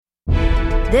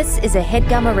This is a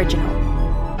HeadGum original.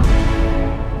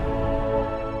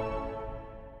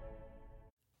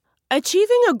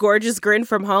 Achieving a gorgeous grin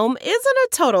from home isn't a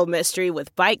total mystery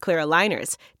with Byte Clear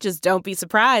aligners. Just don't be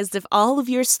surprised if all of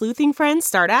your sleuthing friends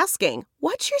start asking,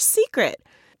 "What's your secret?"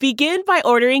 Begin by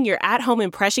ordering your at-home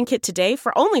impression kit today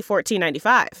for only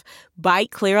 $14.95.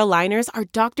 Byte Clear aligners are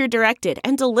doctor-directed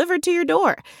and delivered to your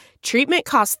door. Treatment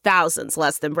costs thousands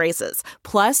less than braces.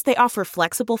 Plus, they offer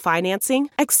flexible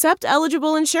financing, accept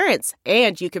eligible insurance,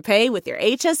 and you can pay with your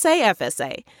HSA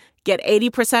FSA. Get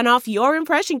 80% off your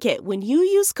impression kit when you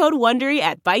use code WONDERY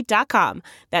at Byte.com.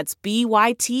 That's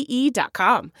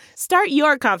BYTE.com. Start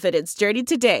your confidence journey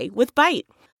today with Byte.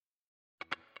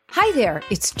 Hi there,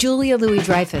 it's Julia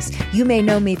Louis-Dreyfus. You may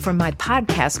know me from my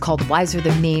podcast called Wiser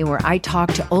Than Me, where I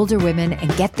talk to older women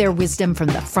and get their wisdom from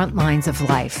the front lines of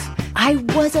life. I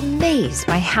was amazed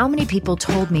by how many people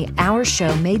told me our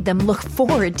show made them look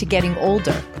forward to getting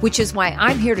older, which is why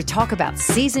I'm here to talk about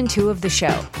season 2 of the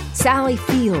show. Sally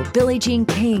Field, Billie Jean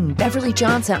King, Beverly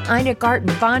Johnson, Ina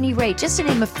Garten, Bonnie Raitt, just to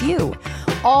name a few.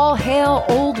 All hail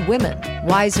old women.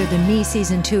 Wiser Than Me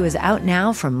season 2 is out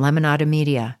now from Lemonada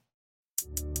Media.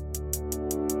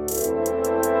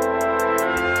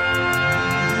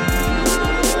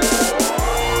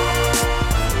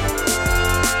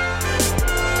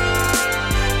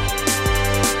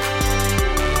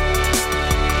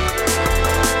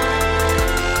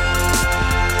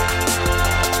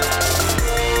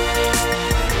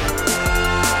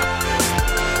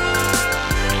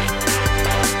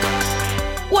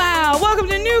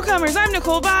 I'm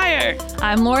Nicole Byer.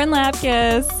 I'm Lauren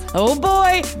Lapkus. Oh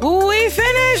boy, we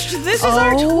finished. This is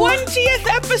our 20th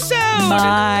episode.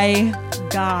 My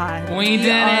God. We did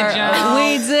it, Joe.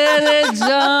 We did it,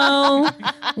 Joe.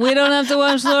 We don't have to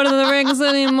watch Lord of the Rings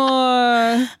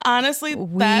anymore. Honestly,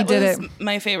 that was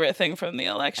my favorite thing from the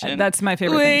election. That's my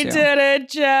favorite thing, too. We did it,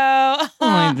 Joe.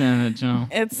 We did it, Joe.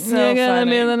 It's so You're funny. You're going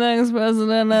to be the next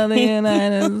president of the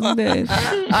United States.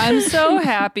 I'm so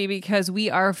happy because we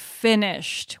are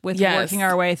finished with working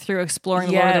our way through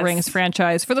exploring the Lord of the Rings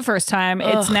franchise for the first time.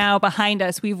 It's now behind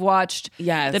us. We've watched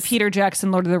the Peter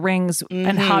Jackson Lord of the Rings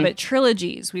and Hobbit trilogies.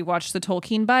 We watched the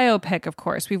Tolkien biopic, of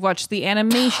course. We've watched the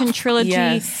animation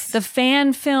trilogy, the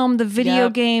fan film, the video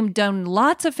game, done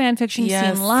lots of fan fiction,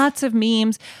 seen lots of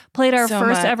memes, played our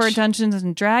first ever Dungeons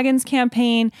and Dragons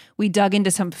campaign. We dug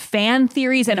into some fan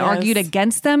theories and argued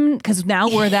against them because now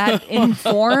we're that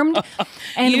informed.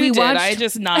 And we watched. I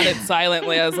just nodded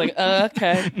silently. I was like,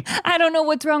 okay. I don't know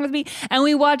what's wrong with me. And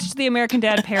we watched the American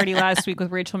Dad parody last week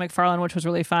with Rachel McFarlane, which was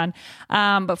really fun.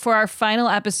 But for our final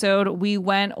episode, we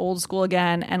went old school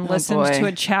again and listened to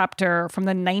a chapter from the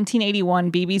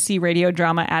 1981 BBC radio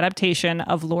drama adaptation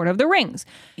of Lord of the Rings.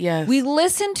 Yes. We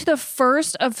listened to the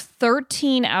first of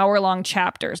 13 hour-long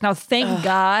chapters. Now, thank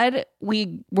God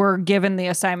we were given the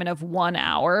assignment of 1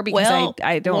 hour because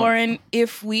I don't... Lauren,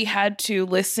 if we had to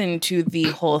listen to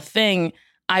the whole thing,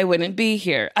 I wouldn't be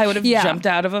here. I would have jumped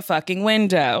out of a fucking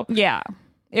window. Yeah.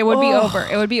 It would be over.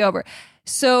 It would be over.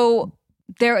 So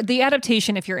the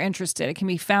adaptation, if you're interested, it can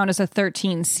be found as a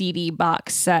 13 CD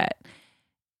box set.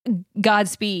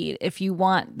 Godspeed if you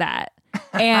want that.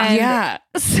 And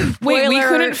wait, we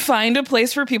couldn't find a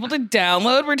place for people to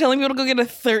download. We're telling people to go get a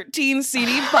 13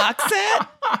 CD box set.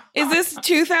 Is this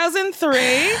 2003?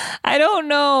 I don't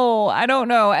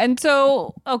know. And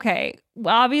so, okay,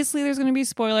 obviously there's going to be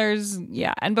spoilers.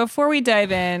 Yeah. And before we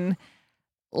dive in,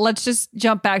 let's just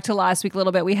jump back to last week a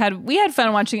little bit. We had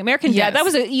fun watching American Dad. That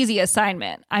was an easy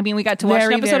assignment. I mean, we got to watch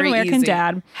an episode of American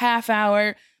Dad. Half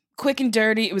hour, quick and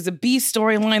dirty. It was a B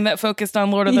storyline that focused on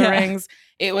Lord of the Rings.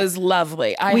 It was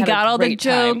lovely. We got all the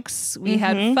jokes. We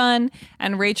had fun.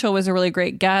 And Rachel was a really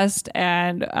great guest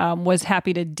and was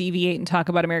happy to deviate and talk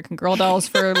about American Girl dolls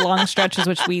for long stretches,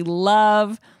 which we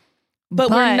love.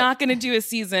 But we're not going to do a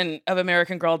season of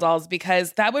American Girl dolls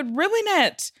because that would ruin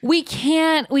it. We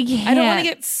can't. I don't want to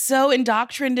get so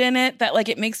indoctrined in it that like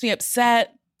it makes me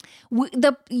upset. We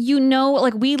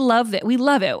love it. We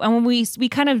love it. And when we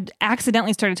kind of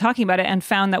accidentally started talking about it and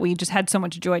found that we just had so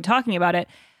much joy talking about it.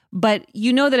 But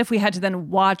you know that if we had to then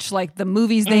watch like the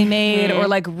movies they made or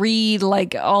like read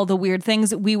like all the weird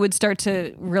things, we would start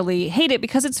to really hate it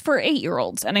because it's for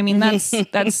 8-year-olds. And I mean, that's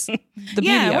the beauty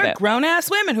of it. We're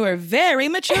grown-ass women who are very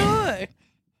mature.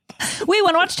 We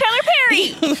want to watch Tyler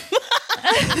Perry.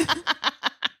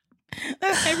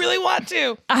 I really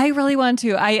want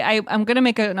to. I'm going to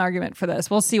make an argument for this.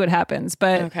 We'll see what happens.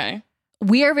 But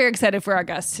we are very excited for our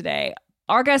guest today.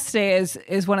 Our guest today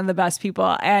is one of the best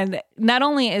people. And not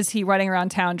only is he running around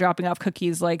town dropping off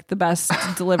cookies like the best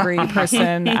delivery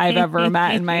person I've ever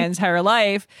met in my entire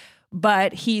life,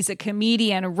 but he's a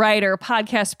comedian, writer,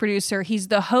 podcast producer. He's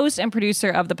the host and producer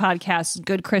of the podcasts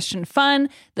Good Christian Fun,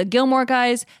 The Gilmore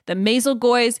Guys, The Maisel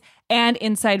Goys, and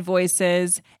Inside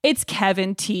Voices. It's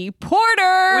Kevin T.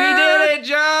 Porter. We did it,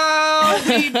 Joe.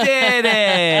 We did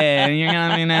it. You're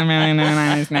gonna be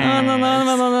nice.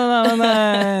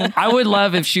 I would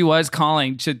love if she was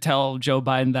calling to tell Joe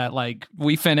Biden that, like,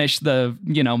 we finished the,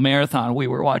 marathon we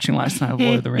were watching last night of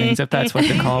Lord of the Rings. If that's what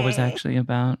the call was actually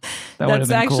about,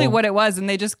 that's actually cool. What it was, and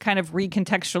they just kind of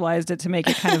recontextualized it to make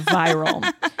it kind of viral.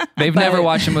 They've never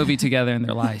watched a movie together in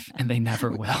their life, and they never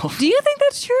will. Do you think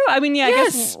that's true? I mean, yeah,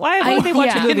 yes. I guess why would they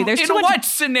watch a movie? There's in what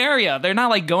scenario? They're not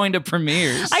like going to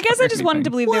premieres. I guess I just wanted to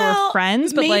believe they were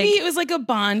friends, but maybe it was like a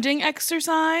bonding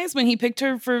exercise when he picked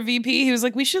her for VP. He was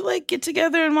like, we should like get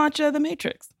together and watch The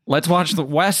Matrix. Let's watch the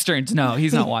Westerns. No,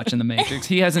 he's not watching The Matrix.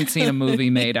 He hasn't seen a movie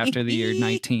made after the year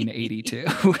 1982.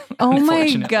 Oh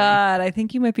my God. I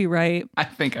think you might be right. I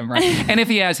think I'm right. And if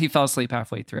he has, he fell asleep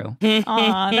halfway through.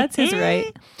 Aw, that's his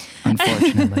right.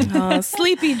 Unfortunately.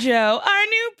 Sleepy Joe, our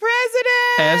new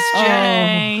president.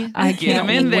 SJ. I Get him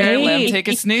in there. Let him take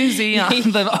a snoozy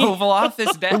on the Oval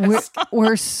Office desk.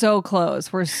 We're so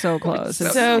close. We're so close.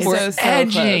 We're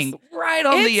edging close. Right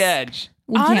on the edge.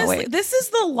 Honestly, this is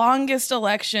the longest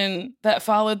election that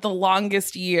followed the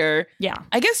longest year. Yeah.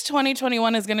 I guess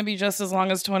 2021 is going to be just as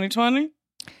long as 2020.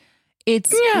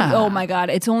 Oh my God.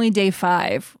 It's only day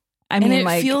 5.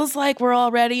 It feels like we're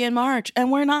already in March,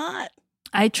 and we're not.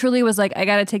 I truly was like, I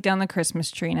got to take down the Christmas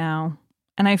tree now.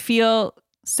 And I feel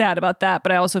sad about that,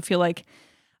 but I also feel like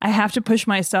I have to push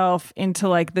myself into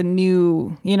like the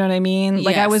new, you know what I mean? Yes.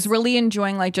 Like I was really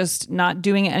enjoying like just not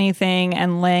doing anything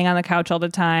and laying on the couch all the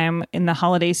time in the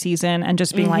holiday season and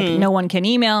just being like, no one can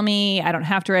email me. I don't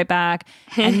have to write back.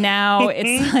 And now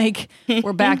it's like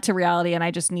we're back to reality and I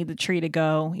just need the tree to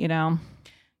go,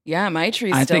 Yeah, my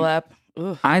tree's still up.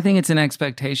 Ugh. I think it's an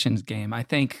expectations game. I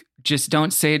think just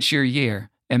don't say it's your year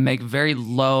and make very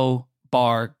low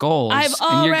bar goals. I've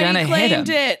already claimed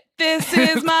it. This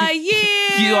is my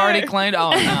year. You already claimed? Oh,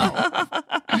 no.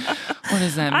 What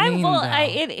does that mean?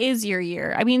 It is your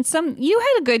year. I mean, you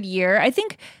had a good year. I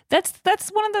think that's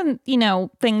one of the,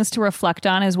 things to reflect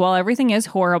on as well. Everything is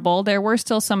horrible. There were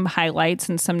still some highlights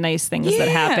and some nice things that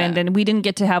happened. And we didn't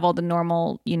get to have all the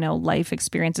normal, life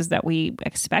experiences that we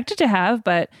expected to have,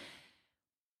 but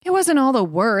it wasn't all the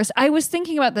worst. I was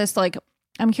thinking about this, like,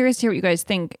 I'm curious to hear what you guys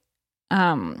think.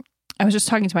 I was just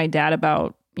talking to my dad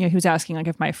about, he was asking like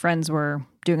if my friends were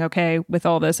doing okay with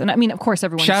all this. And I mean, of course,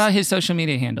 everyone. Shout out his social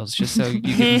media handles just so you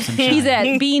give him some shine. He's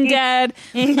at Bean Dad.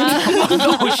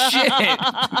 Oh,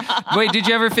 shit. Wait, did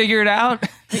you ever figure it out?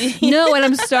 No, and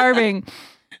I'm starving.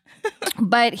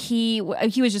 But he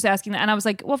was just asking that. And I was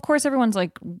like, well, of course, everyone's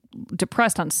like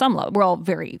depressed on some level. We're all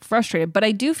very frustrated. But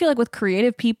I do feel like with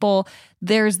creative people,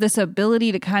 there's this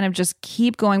ability to kind of just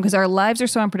keep going because our lives are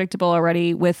so unpredictable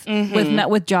already with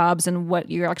jobs and what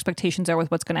your expectations are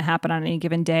with what's going to happen on any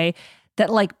given day.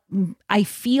 That like, I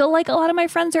feel like a lot of my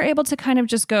friends are able to kind of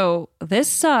just go, this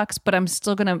sucks, but I'm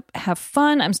still going to have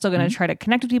fun. I'm still going to try to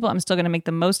connect with people. I'm still going to make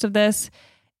the most of this.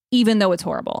 Even though it's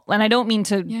horrible. And I don't mean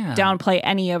to downplay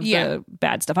any of the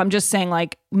bad stuff. I'm just saying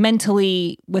like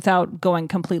mentally without going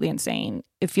completely insane,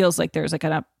 it feels like there's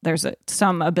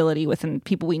some ability within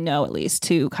people we know at least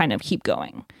to kind of keep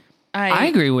going. I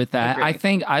agree with that. I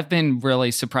think I've been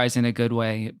really surprised in a good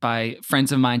way by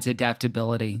friends of mine's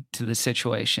adaptability to the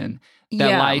situation.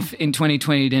 That life in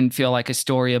 2020 didn't feel like a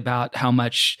story about how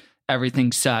much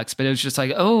everything sucks, but it was just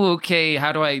like, oh, okay,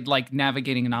 how do I like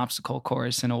navigating an obstacle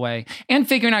course in a way and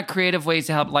figuring out creative ways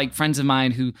to help like friends of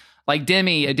mine who like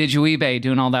Demi Adijuibe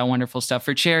doing all that wonderful stuff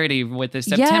for charity with the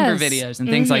September videos and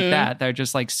things like that. They're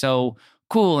just like so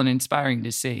cool and inspiring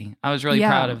to see. I was really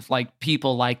proud of like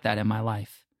people like that in my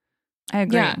life. I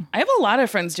agree. Yeah, I have a lot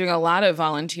of friends doing a lot of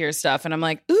volunteer stuff and I'm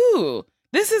like, ooh,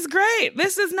 this is great.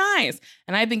 This is nice.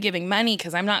 And I've been giving money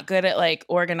because I'm not good at like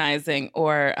organizing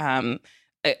or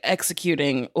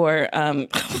executing or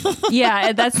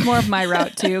yeah, that's more of my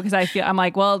route too because I'm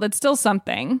like, well, that's still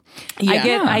something.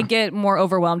 I get more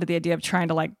overwhelmed at the idea of trying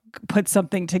to like put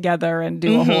something together and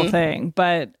do a whole thing,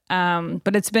 but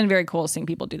it's been very cool seeing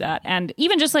people do that, and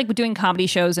even just like doing comedy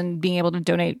shows and being able to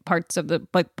donate parts of the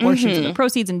like portions of the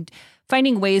proceeds and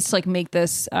finding ways to like make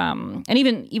this and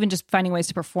even just finding ways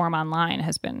to perform online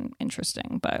has been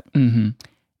interesting, but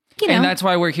and that's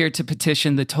why we're here to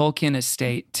petition the Tolkien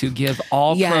estate to give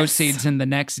all proceeds in the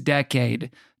next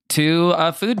decade to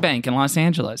a food bank in Los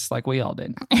Angeles, like we all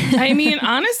did. I mean,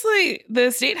 honestly, the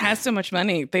estate has so much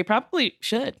money. They probably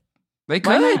should. They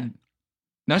could.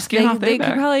 No skin off their back. They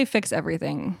could probably fix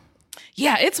everything.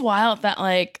 Yeah, it's wild that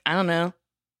like, I don't know,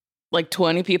 like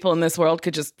 20 people in this world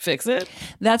could just fix it.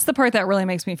 That's the part that really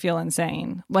makes me feel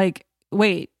insane. Like,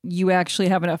 wait, you actually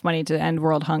have enough money to end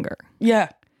world hunger? Yeah.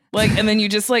 Like, and then you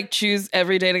just like choose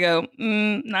every day to go,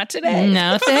 not today.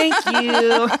 No, thank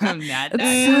you.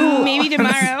 Maybe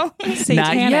tomorrow. Satanic.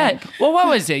 Not yet. Well, what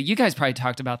was it? You guys probably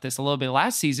talked about this a little bit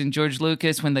last season. George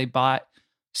Lucas, when they bought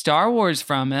Star Wars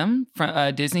from him,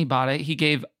 Disney bought it, he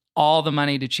gave all the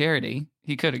money to charity.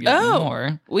 He could have given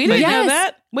more. We didn't know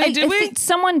that. Wait, did we?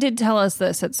 Someone did tell us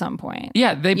this at some point.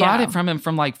 Yeah, they bought it from him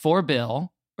from like $4 billion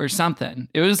or something.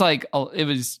 It was like, it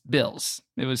was Bills.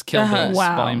 It was Kill Bills,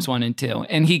 volumes 1 and 2.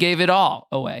 And he gave it all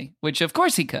away, which of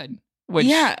course he could. Which,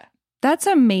 yeah. That's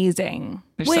amazing.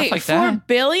 Wait, like $4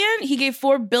 billion? He gave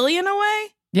 $4 billion away?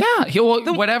 Yeah.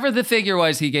 Whatever the figure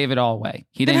was, he gave it all away.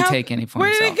 He didn't take any for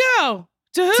himself. Where did it go?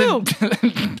 To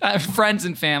who? Friends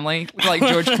and family, like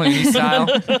George Clooney style.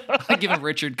 Like giving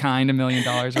Richard Kind $1 million.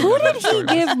 Who did he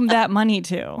give that money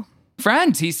to?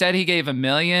 Friends. He said he gave $1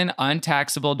 million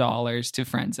untaxable dollars to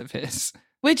friends of his.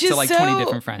 Which is like 20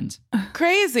 different friends.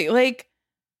 Crazy. Like,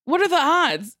 what are the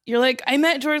odds? You're like, I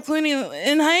met George Clooney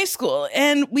in high school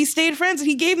and we stayed friends and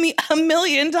he gave me $1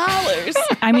 million.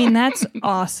 I mean, that's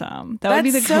awesome. That would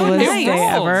be the coolest day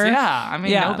ever. Yeah. I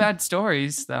mean, no bad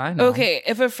stories that I know. Okay.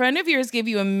 If a friend of yours gave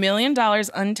you $1 million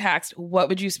untaxed, what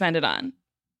would you spend it on?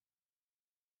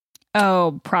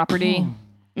 Oh, property.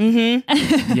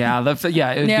 Mm-hmm.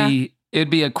 Yeah. It'd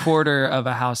be a quarter of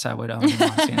a house I would own in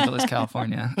Los Angeles,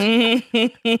 California. I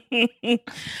think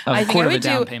I would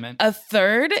down do payment. a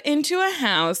third into a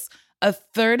house, a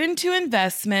third into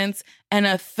investments, and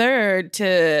a third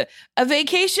to a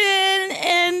vacation,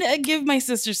 and give my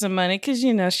sister some money because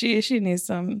she needs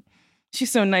some. She's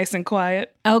so nice and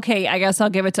quiet. Okay, I guess I'll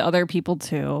give it to other people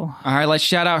too. All right, let's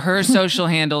shout out her social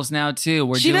handles now too.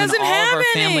 She doing doesn't all have of our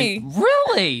any. family.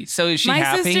 Really? So is she my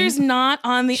happy? sister's not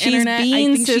on the She's internet.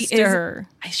 Bean's sister.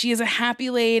 She is a happy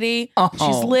lady. Oh.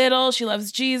 She's little. She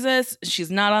loves Jesus. She's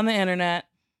not on the internet.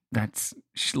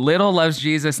 Little loves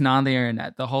Jesus, not on the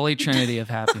internet. The holy trinity of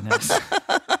happiness.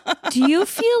 Do you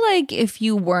feel like if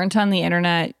you weren't on the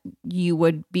internet, you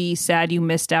would be sad you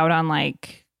missed out on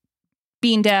like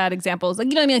Bean Dad examples? Like,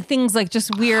 you know what I mean? Like things like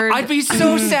just weird. I'd be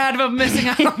so sad if I'm missing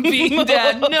out on Bean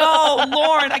Dad. No,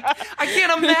 Lauren, I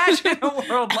can't imagine a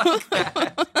world like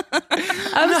that.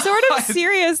 I'm sort of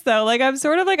serious though. Like I'm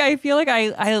sort of like, I feel like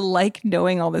I like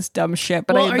knowing all this dumb shit.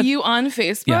 But are you on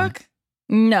Facebook? Yeah.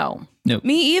 No. Nope.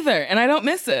 Me either. And I don't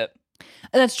miss it.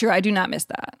 That's true. I do not miss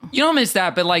that. You don't miss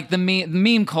that, but like the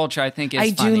meme culture, I think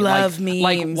is funny. Do love memes.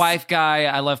 Like wife guy,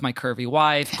 I love my curvy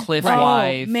wife, Cliff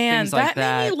wife, man, things like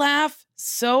that. Made me laugh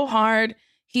so hard.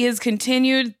 He has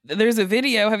continued. There's a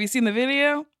video. Have you seen the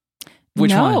video?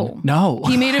 Which one? No.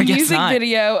 He made a music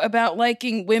video about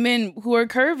liking women who are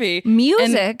curvy.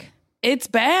 Music? And it's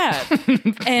bad.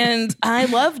 And I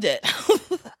loved it.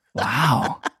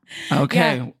 Wow.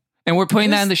 Okay. Yeah. And we're putting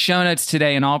that in the show notes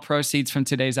today, and all proceeds from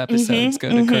today's episodes go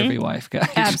to Curvy Wife Guys.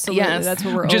 Absolutely. Yes. That's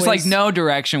what we're just always... like no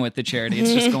direction with the charity.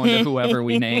 It's just going to whoever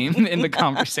we name in the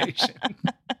conversation.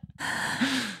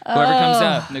 Whoever comes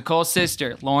up, Nicole's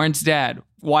sister, Lauren's dad,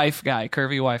 wife guy,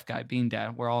 Curvy Wife Guy, Bean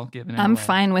Dad. We're all giving it I'm away.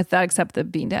 fine with that, except the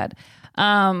Bean Dad.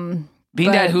 Bean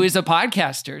Dad, who is a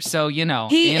podcaster, so he in our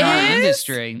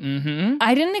industry. Mm-hmm.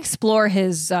 I didn't explore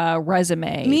his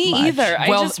resume. Me much. either. I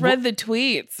just read the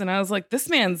tweets, and I was like, "This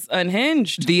man's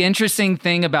unhinged." The interesting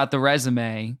thing about the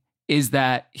resume is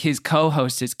that his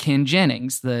co-host is Ken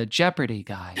Jennings, the Jeopardy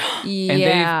guy.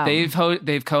 Yeah, and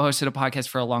they've co-hosted a podcast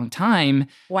for a long time.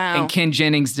 Wow. And Ken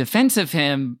Jennings' defense of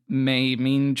him may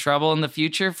mean trouble in the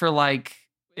future for like.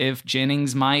 If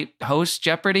Jennings might host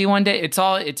Jeopardy one day, it's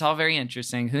all very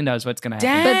interesting. Who knows what's going to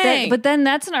happen? But then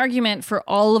that's an argument for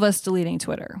all of us deleting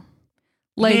Twitter.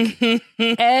 Like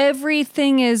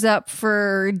everything is up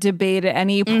for debate at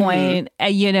any point.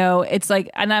 It's like,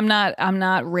 and I'm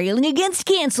not railing against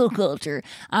cancel culture.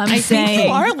 I saying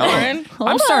you are, Lauren.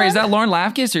 I'm sorry. Is that Lauren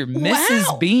Lapkus or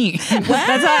Mrs. Bean? Wow.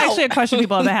 That's actually a question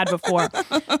people have had before.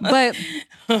 But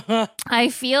I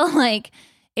feel like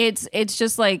it's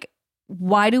just like,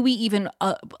 why do we even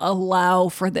allow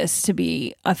for this to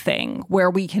be a thing where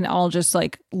we can all just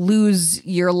like lose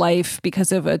your life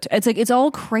because of it? It's like, it's all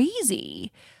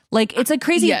crazy. Like, it's like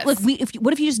crazy. Yes. Like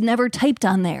what if you just never typed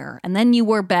on there and then you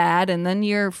were bad and then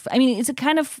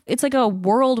it's like a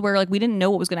world where like we didn't know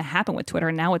what was going to happen with Twitter.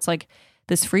 And now it's like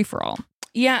this free for all.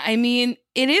 Yeah. I mean,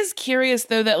 it is curious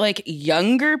though that like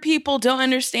younger people don't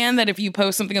understand that if you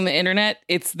post something on the internet,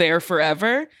 it's there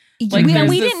forever. Like we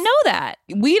didn't know that.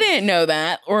 We didn't know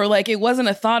that, or like it wasn't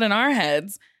a thought in our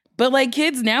heads. But like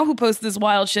kids now who post this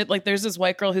wild shit, like there's this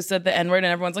white girl who said the N-word and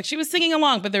everyone's like, she was singing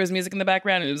along, but there was music in the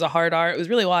background and it was a hard R. It was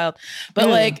really wild. But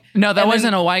like, no, that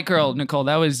wasn't a white girl, Nicole.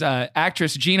 That was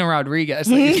actress Gina Rodriguez.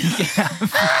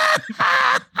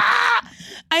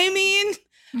 I mean,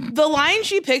 the line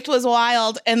she picked was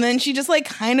wild, and then she just like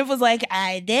kind of was like,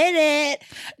 "I did it,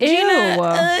 Gina,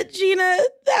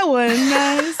 that was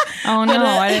nice." Oh no,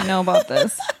 I didn't know about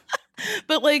this.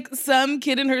 But like some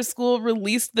kid in her school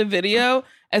released the video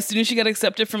as soon as she got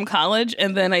accepted from college,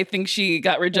 and then I think she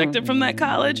got rejected from that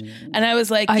college. And I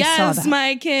was like, "Yes,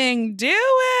 my king, do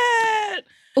it."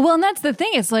 Well, and that's the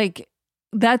thing. It's like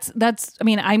that's. I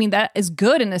mean, that is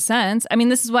good in a sense. I mean,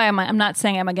 this is why I'm not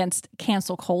saying I'm against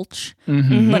cancel culture,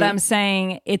 but I'm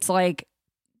saying it's like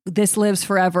this lives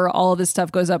forever. All of this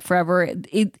stuff goes up forever.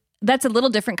 That's a little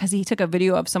different because he took a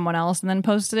video of someone else and then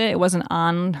posted it. It wasn't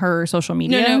on her social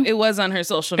media. No, it was on her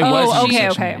social media.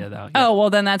 Okay. Media, though, Oh,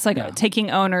 well, then that's like taking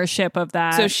ownership of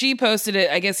that. So she posted it.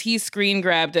 I guess he screen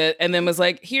grabbed it and then was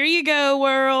like, "Here you go,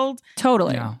 world."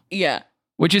 Totally. Yeah.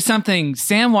 Which is something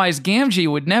Samwise Gamgee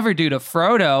would never do to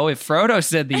Frodo if Frodo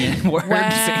said the N-word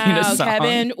singing a song.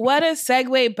 Kevin, what a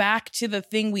segue back to the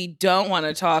thing we don't want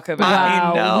to talk about.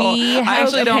 I know. I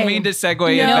actually don't mean to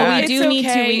segue it back. We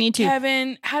need to.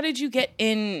 Kevin, how did you get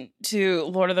into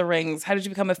Lord of the Rings? How did you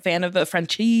become a fan of the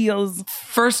franchise?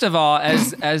 First of all,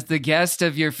 as the guest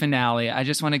of your finale, I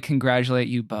just want to congratulate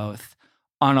you both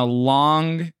on a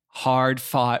long,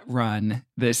 hard-fought run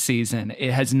this season.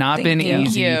 It has not been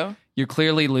easy. Thank you. You're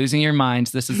clearly losing your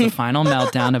minds. This is the final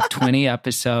meltdown of 20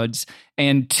 episodes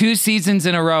and 2 seasons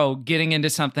in a row getting into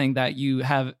something that you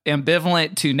have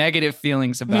ambivalent to negative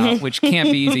feelings about, which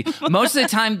can't be easy. Most of the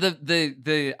time,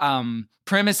 the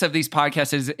premise of these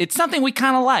podcasts is it's something we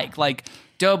kind of like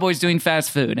Doughboy's doing fast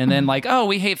food, and then like, oh,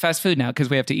 we hate fast food now because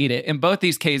we have to eat it. In both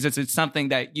these cases, it's something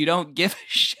that you don't give a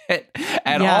shit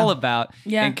at all about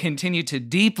and continue to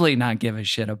deeply not give a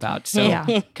shit about.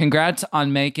 So congrats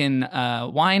on making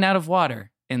wine out of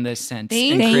water in this sense.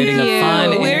 Thank and creating you. a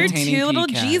fun, We're entertaining 2 little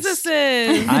podcast.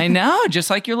 Jesuses. I know, just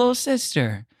like your little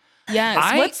sister.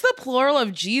 Yes. What's the plural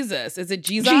of Jesus? Is it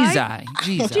Jesus?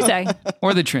 Jesus.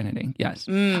 Or the Trinity, yes.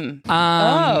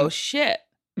 Oh, shit.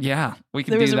 Yeah, we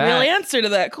can There do was that. a real answer to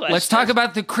that question. Let's talk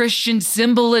about the Christian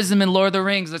symbolism in Lord of the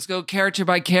Rings. Let's go character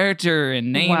by character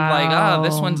and name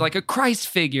this one's like a Christ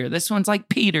figure. This one's like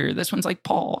Peter. This one's like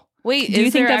Paul. Wait, do you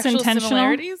think there that's actual intentional?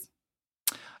 similarities?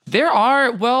 There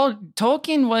are. Well,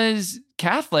 Tolkien was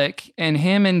Catholic, and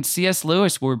him and C.S.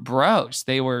 Lewis were bros.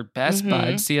 They were best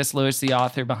buds. C.S. Lewis, the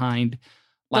author behind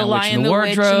The Lion, the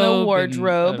Witch, and the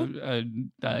Wardrobe.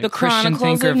 The The Christian Chronicles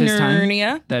thinker of of his time.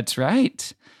 Narnia. That's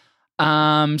right.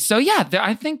 So yeah,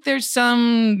 I think there's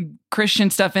some Christian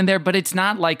stuff in there, but it's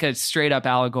not like a straight up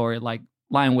allegory like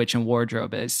Lion, Witch, and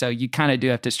Wardrobe is. So you kind of do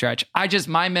have to stretch.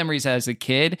 My memories as a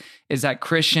kid is that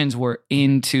Christians were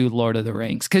into Lord of the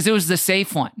Rings because it was the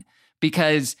safe one,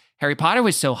 because Harry Potter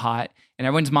was so hot and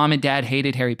everyone's mom and dad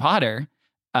hated Harry Potter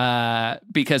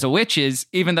because of witches,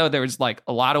 even though there was like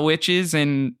a lot of witches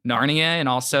in Narnia and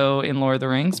also in Lord of the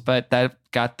Rings, but that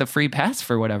got the free pass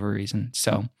for whatever reason.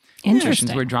 So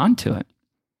Christians were drawn to it.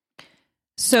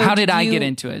 So how did I get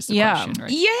into it? Is the question, right?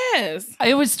 Yes.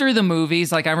 It was through the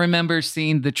movies. Like I remember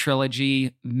seeing the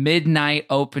trilogy midnight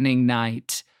opening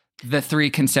night, the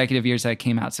 3 consecutive years that it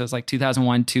came out. So it was like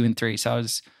 2001, 2, and 3. So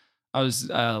I was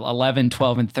 11,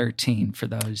 12, and 13 for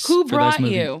those. Who brought those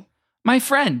movies. you? My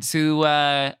friends who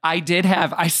I did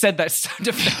have. I said that so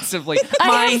defensively.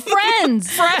 I have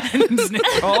friends. Friends,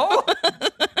 Nicole.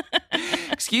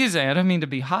 Excuse me, I don't mean to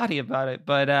be haughty about it,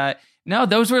 but no,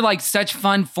 those were like such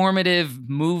fun, formative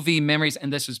movie memories.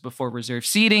 And this was before reserved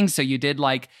seating, so you did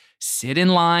like sit in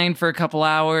line for a couple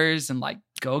hours and like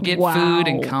go get food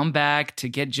and come back to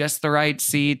get just the right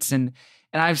seats. And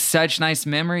I have such nice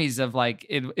memories of like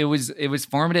it was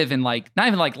formative and like not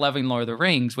even like loving Lord of the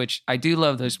Rings, which I do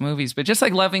love those movies, but just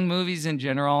like loving movies in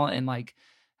general and like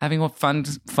having fun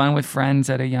with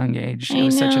friends at a young age. It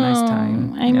was such a nice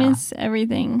time. I miss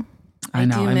everything. I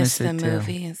know. I miss the it too.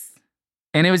 movies.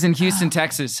 And it was in Houston,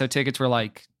 Texas, so tickets were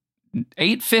like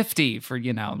 $8.50 for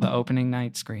the opening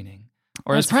night screening,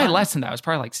 or it was probably less than that. It was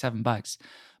probably like $7.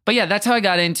 But yeah, that's how I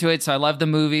got into it. So I love the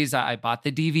movies. I bought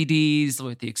the DVDs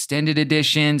with the extended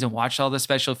editions and watched all the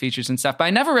special features and stuff. But I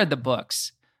never read the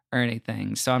books or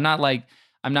anything. So I'm not like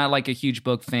I'm not like a huge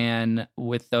book fan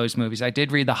with those movies. I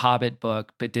did read the Hobbit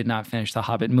book, but did not finish the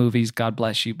Hobbit movies. God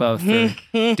bless you both for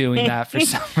doing that for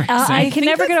some reason. I can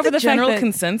never get over the general fact that,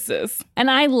 consensus. and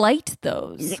I liked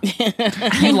those.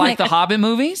 You like the Hobbit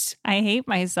movies? I hate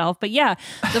myself, but yeah,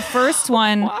 the first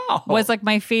one was like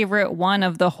my favorite one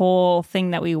of the whole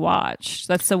thing that we watched.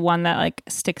 That's the one that like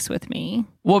sticks with me.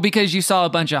 Well, because you saw a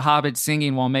bunch of hobbits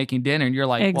singing while making dinner, and you're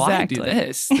like, exactly. Well, I do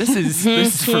this. This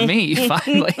is for me,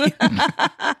 finally.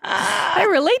 I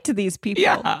relate to these people.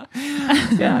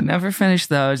 Yeah, never finished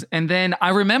those. And then I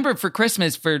remember for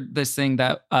Christmas, for this thing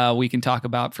that we can talk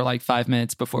about for like 5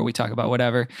 minutes before we talk about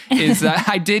whatever, is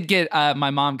I did get, my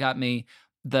mom got me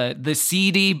the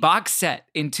CD box set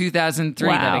in 2003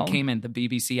 that it came in, the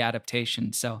BBC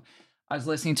adaptation. So I was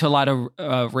listening to a lot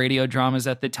of radio dramas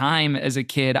at the time as a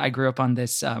kid. I grew up on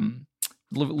this,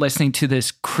 listening to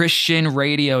this Christian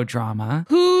radio drama.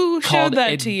 Who showed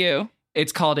that to you?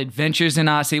 It's called Adventures in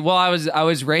Odyssey. Well, I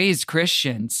was raised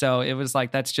Christian, so it was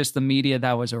like that's just the media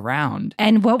that was around.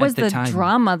 And what was the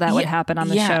drama that would happen on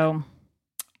the show?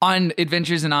 On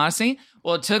Adventures in Odyssey?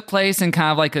 Well, it took place in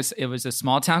kind of like it was a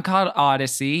small town called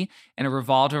Odyssey, and it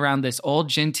revolved around this old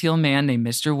genteel man named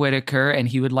Mr. Whitaker, and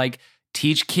he would like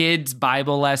teach kids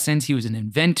Bible lessons. He was an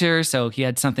inventor, so he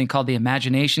had something called the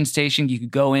Imagination Station you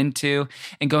could go into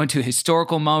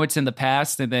historical moments in the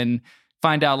past and then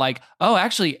find out like, oh,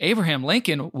 actually Abraham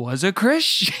Lincoln was a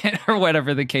Christian or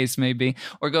whatever the case may be,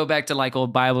 or go back to like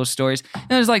old Bible stories. And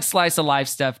there's like slice of life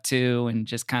stuff too, and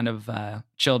just kind of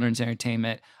children's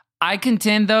entertainment. I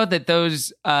contend though that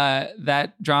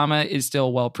that drama is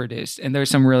still well produced and there's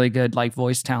some really good like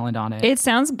voice talent on it. It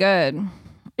sounds good.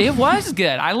 It was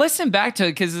good. I listened back to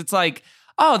it because it's like,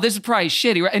 oh, this is probably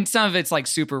shitty. And some of it's like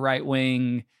super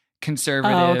right-wing,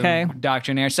 conservative,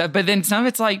 doctrinaire stuff. But then some of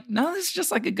it's like, no, this is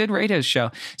just like a good radio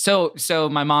show. So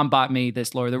my mom bought me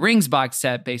this Lord of the Rings box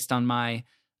set based on my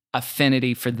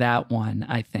affinity for that one,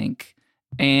 I think.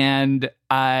 And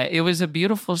it was a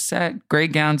beautiful set.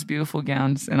 Great gowns, beautiful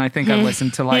gowns. And I think I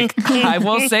listened to like, I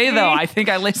will say though, I think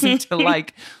I listened to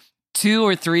like 2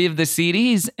 or 3 of the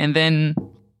CDs and then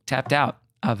tapped out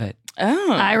of it.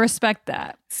 Oh, I respect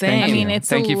that. Same. I mean, it's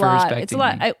Thank a you for lot. respecting It's a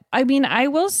lot. me. I mean, I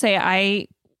will say,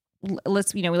 we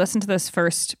listened to this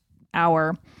first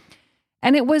hour,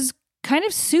 and it was kind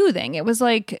of soothing. It was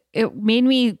like it made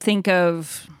me think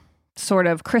of sort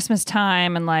of Christmas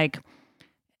time and like,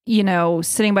 you know,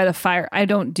 sitting by the fire. I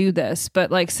don't do this,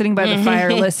 but like sitting by the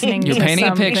fire, listening. You're to painting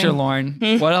something. a picture, Lauren.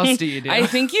 What else do you do? I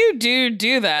think you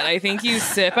do that. I think you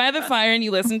sit by the fire and you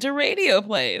listen to radio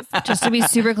plays. Just to be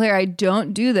super clear, I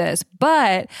don't do this,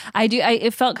 but I do.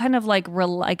 It felt kind of like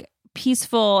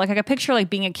peaceful. Like I could picture like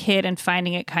being a kid and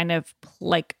finding it kind of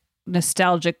like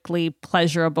nostalgically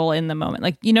pleasurable in the moment.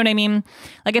 Like, you know what I mean?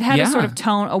 Like it had a sort of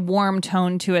tone, a warm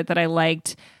tone to it that I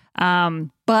liked.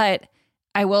 But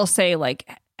I will say, like,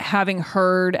 having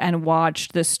heard and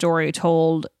watched this story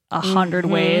told 100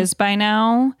 ways by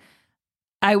now,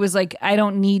 I was like, I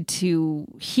don't need to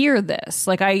hear this.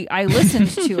 Like I listened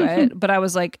to it, but I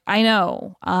was like, I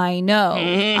know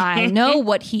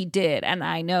what he did. And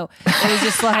I know it was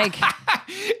just like,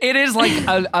 it is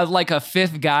like a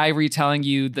fifth guy retelling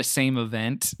you the same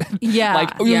event. Yeah.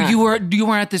 Like, you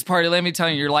weren't at this party. Let me tell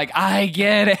you, you're like, I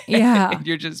get it. Yeah. And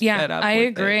you're just fed up. I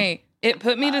agree. It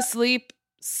put me to sleep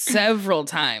several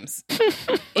times.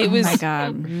 It was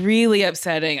really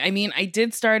upsetting. I mean, I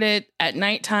did start it at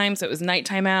nighttime, so it was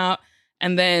nighttime out,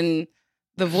 and then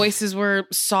the voices were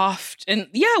soft and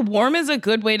warm is a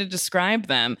good way to describe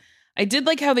them. I did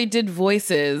like how they did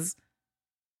voices,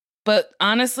 but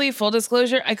honestly, full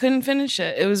disclosure, I couldn't finish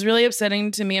it. It was really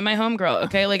upsetting to me and my homegirl.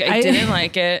 Okay, like I didn't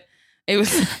like it. It was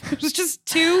just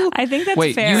too. I think that's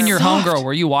Wait, fair. you and your homegirl,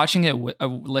 were you watching it,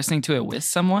 listening to it with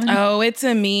someone? Oh, it's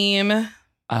a meme.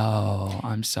 Oh,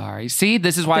 I'm sorry. See,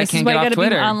 this is why I can't get off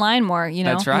Twitter. Be online more, you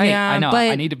know. That's right. Yeah, I know.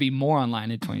 but- I need to be more online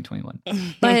in 2021.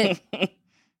 But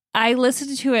I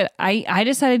listened to it. I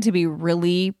decided to be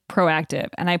really proactive,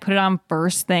 and I put it on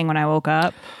first thing when I woke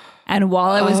up. And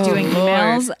while I was doing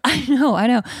emails, I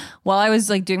know. While I was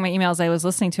like doing my emails, I was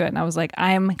listening to it, and I was like,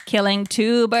 I'm killing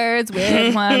 2 birds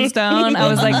with 1 stone. I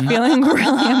was like feeling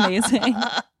really amazing.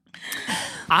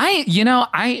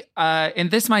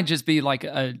 And this might just be like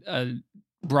a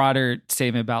broader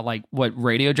statement about like what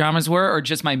radio dramas were, or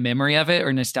just my memory of it,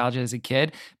 or nostalgia as a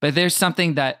kid. But there's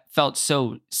something that felt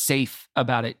so safe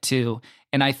about it too.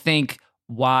 And I think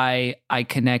why I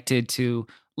connected to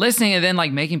listening and then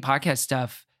like making podcast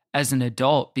stuff as an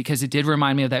adult, because it did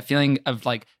remind me of that feeling of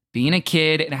like being a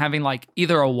kid and having like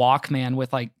either a Walkman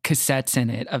with like cassettes in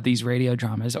it of these radio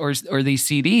dramas or these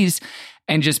CDs.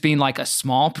 and just being like a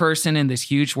small person in this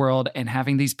huge world and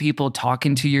having these people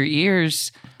talking to your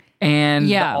ears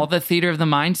and all the theater of the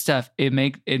mind stuff, it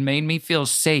made me feel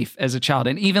safe as a child.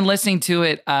 And even listening to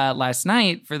it last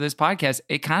night for this podcast,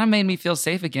 it kind of made me feel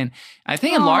safe again. I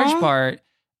think in large part,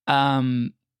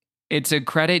 it's a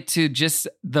credit to just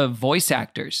the voice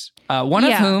actors. One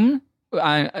of whom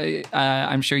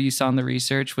I'm sure you saw in the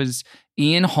research was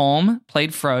Ian Holm,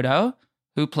 played Frodo,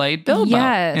 who played Bilbo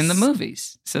in the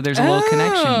movies. So there's a little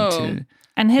connection to,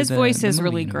 and his to voice the is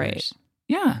really universe. great.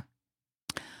 Yeah.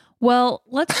 Well,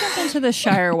 let's jump into the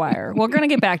Shirewire. We're going to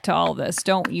get back to all of this.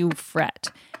 Don't you fret.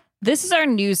 This is our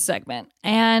news segment,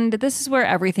 and this is where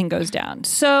everything goes down.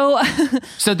 So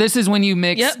this is when you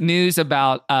mix news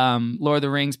about Lord of the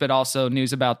Rings, but also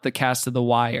news about the cast of The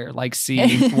Wire, like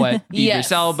seeing what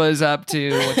Idris Elba's up to,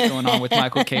 what's going on with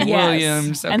Michael K.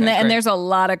 Williams. Okay, and there's a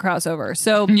lot of crossover.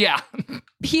 So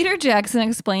Peter Jackson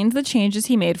explained the changes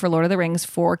he made for Lord of the Rings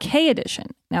 4K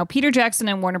edition. Now, Peter Jackson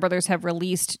and Warner Brothers have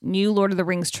released new Lord of the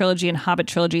Rings trilogy and Hobbit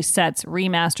trilogy sets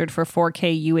remastered for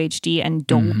 4K UHD and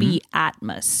Dolby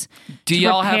Atmos. Do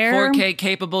y'all have 4K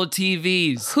capable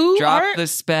TVs? Drop the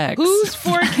specs. Who's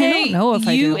 4K I don't know if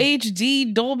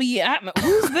UHD Dolby Atmos?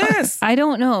 Who's this? I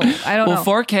don't know. Well,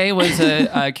 4K was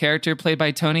a character played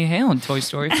by Tony Hale in Toy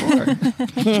Story 4.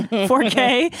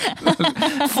 4K?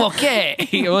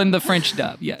 4K. Well, in the French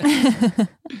dub, yes.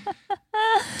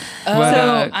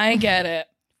 So I get it.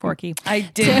 Forky. I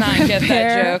did not get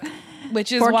that joke,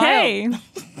 which is 4K. wild.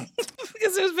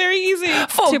 Because it was very easy.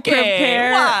 4K. To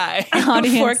prepare Why?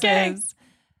 audiences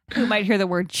who might hear the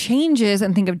word changes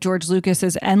and think of George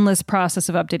Lucas's endless process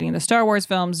of updating the Star Wars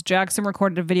films. Jackson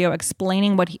recorded a video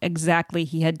explaining what exactly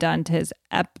he had done to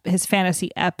his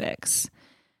fantasy epics.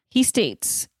 He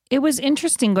states, "It was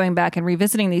interesting going back and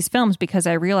revisiting these films because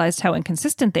I realized how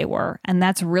inconsistent they were, and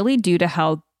that's really due to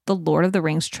how the Lord of the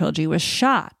Rings trilogy was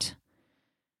shot."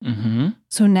 Mm-hmm.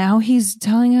 So now he's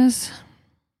telling us...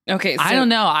 Okay, so I don't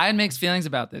know. I had mixed feelings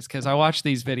about this because I watched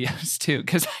these videos too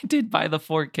because I did buy the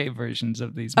 4K versions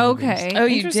of these movies. Okay. Oh,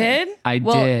 you did? I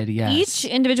did, yes. Each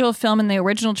individual film in the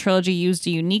original trilogy used a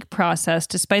unique process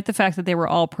despite the fact that they were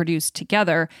all produced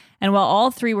together. And while all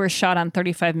three were shot on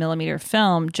 35 millimeter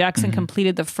film, Jackson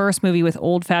completed the first movie with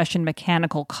old-fashioned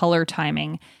mechanical color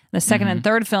timing. The second and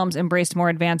third films embraced more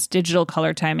advanced digital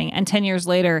color timing. And 10 years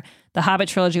later, the Hobbit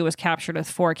trilogy was captured with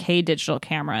 4K digital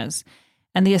cameras.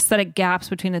 And the aesthetic gaps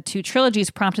between the two trilogies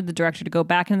prompted the director to go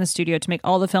back into the studio to make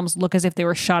all the films look as if they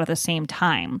were shot at the same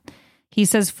time. He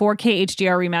says 4K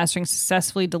HDR remastering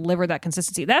successfully delivered that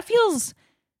consistency. That feels...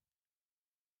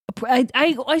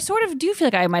 I sort of do feel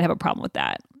like I might have a problem with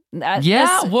that.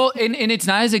 Well, and it's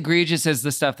not as egregious as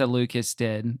the stuff that Lucas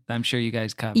did. I'm sure you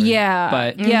guys covered.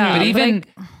 But even...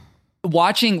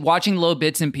 Watching little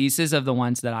bits and pieces of the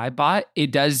ones that I bought,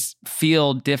 it does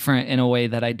feel different in a way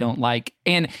that I don't like.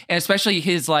 And especially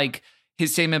his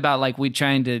statement about like we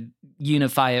trying to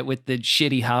unify it with the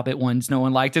shitty Hobbit ones no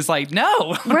one liked. It's like,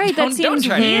 no. Right, that seems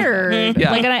weird. Yeah.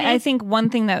 Like, and I think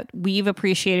one thing that we've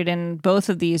appreciated in both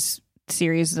of these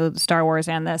series, the Star Wars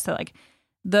and this, that like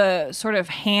the sort of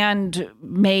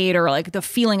handmade or like the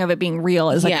feeling of it being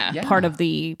real is like part of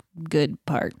the good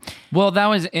part. Well, that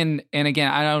was and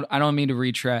again, I don't mean to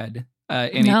retread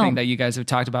anything that you guys have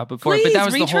talked about before, Please, but that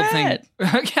was retread. the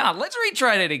whole thing. Yeah, let's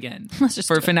retread it again Let's just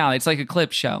for a finale. It's like a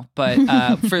clip show, but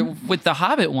with the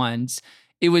Hobbit ones,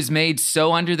 it was made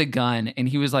so under the gun, and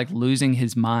he was like losing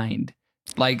his mind.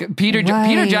 Like Peter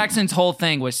Jackson's whole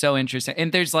thing was so interesting.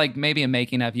 And there's like maybe a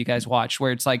making of you guys watched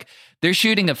where it's like they're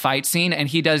shooting a fight scene and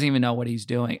he doesn't even know what he's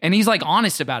doing. And he's like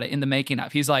honest about it in the making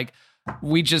of. He's like,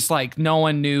 we just like no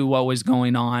one knew what was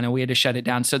going on and we had to shut it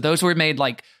down. So those were made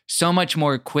like so much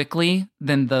more quickly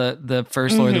than the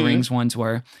first Lord of the Rings ones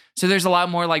were. So there's a lot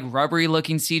more like rubbery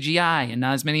looking CGI and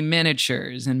not as many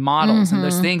miniatures and models and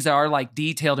those things that are like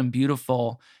detailed and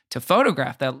beautiful to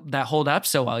photograph that hold up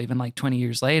so well, even like 20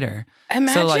 years later.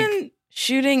 Imagine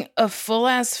shooting a full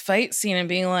ass fight scene and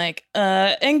being like,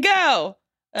 and go.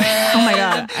 Oh my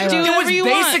God. Do whatever you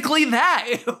want. Basically that.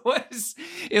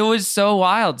 It was so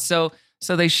wild. So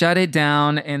they shut it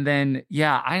down, and then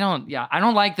I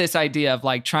don't like this idea of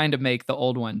like trying to make the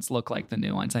old ones look like the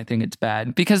new ones. I think it's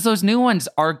bad because those new ones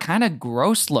are kind of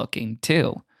gross looking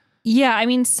too. Yeah, I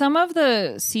mean, some of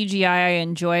the CGI I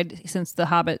enjoyed since the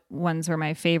Hobbit ones were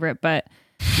my favorite, but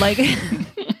like,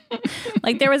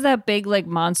 like there was that big like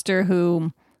monster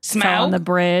who fell on the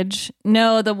bridge.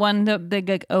 No, the big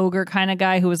like ogre kind of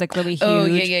guy who was like really huge. Oh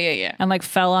yeah, and like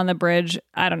fell on the bridge.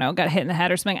 I don't know, got hit in the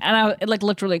head or something. And it like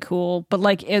looked really cool, but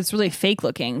like it's really fake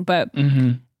looking. But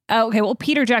okay, well,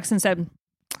 Peter Jackson said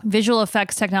Visual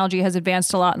effects technology has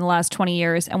advanced a lot in the last 20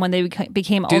 years, and when they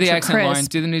became ultra Do the accent, crisp, Lauren.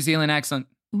 Do the New Zealand accent.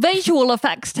 visual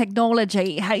effects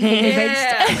technology.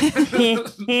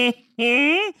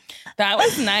 That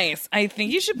was nice. I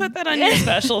think you should put that on your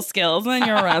special skills on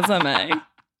your resume.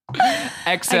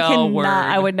 Excel, Word.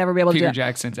 I would never be able to do Peter that.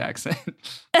 Jackson's accent.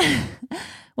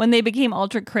 When they became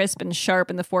ultra crisp and sharp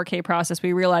in the 4K process,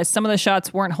 we realized some of the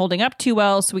shots weren't holding up too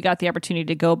well, so we got the opportunity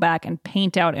to go back and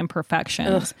paint out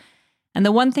imperfections. Ugh. And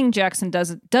the one thing Jackson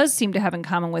does seem to have in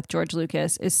common with George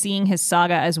Lucas is seeing his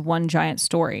saga as one giant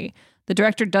story. The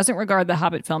director doesn't regard the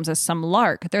Hobbit films as some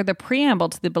lark. They're the preamble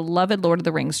to the beloved Lord of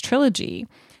the Rings trilogy.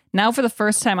 Now, for the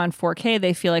first time on 4K,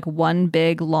 they feel like one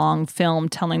big, long film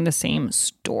telling the same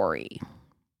story.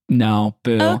 No,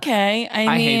 boo. Okay,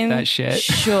 I mean, hate that shit.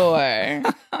 Sure.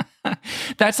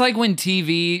 That's like when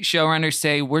TV showrunners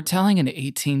say, we're telling an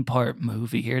 18-part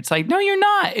movie here. It's like, no, you're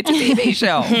not. It's a TV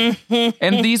show.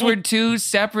 And these were 2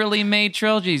 separately made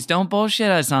trilogies. Don't bullshit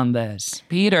us on this.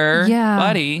 Peter,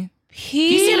 buddy.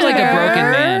 He seems like a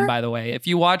broken man, by the way. If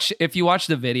you watch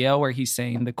the video where he's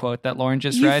saying the quote that Lauren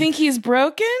just read. You think he's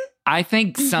broken? I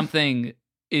think something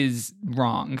is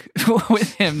wrong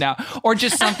with him now, or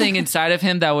just something inside of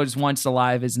him that was once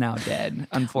alive is now dead,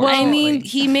 unfortunately. Well, I mean,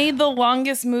 he made the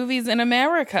longest movies in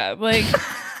America. Like,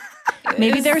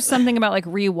 maybe there's something about like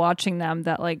rewatching them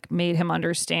that like made him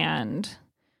understand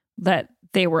that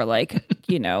they were like,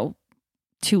 you know,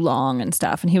 too long and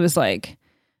stuff. And he was like,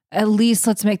 at least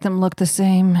let's make them look the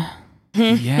same.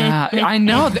 Yeah, I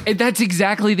know. That's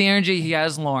exactly the energy he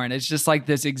has, Lauren. It's just like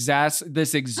this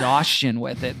exhaustion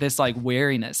with it, this like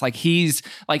weariness. Like he's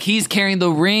carrying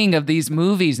the ring of these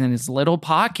movies in his little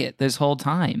pocket this whole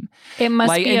time. It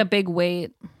must be a big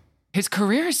weight. His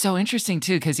career is so interesting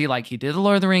too, because he did the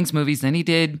Lord of the Rings movies, then he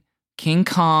did King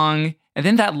Kong, and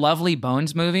then that Lovely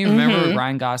Bones movie. Remember with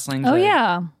Ryan Gosling? Oh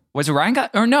yeah, was it Ryan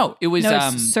Gosling? Or no, it was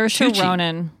Saoirse Tucci.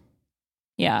 Ronan.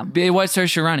 Yeah. It was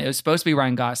Saoirse Ronan. It was supposed to be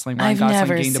Ryan Gosling. Ryan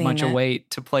Gosling gained a bunch of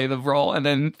weight to play the role, and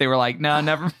then they were like, no,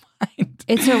 never mind.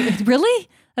 Really?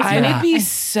 I would be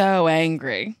so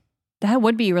angry. That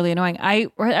would be really annoying. I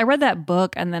read that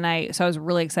book, and then I was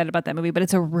really excited about that movie, but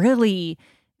it's a really,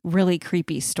 really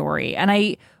creepy story. And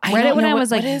I read it when I was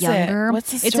like younger.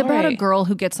 What's the story? It's about a girl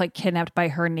who gets like kidnapped by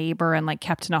her neighbor and like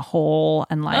kept in a hole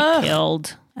and like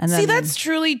killed. And then, that's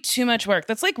truly too much work.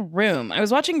 That's like Room. I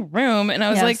was watching Room, and I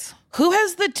was like, who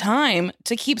has the time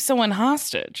to keep someone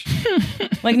hostage?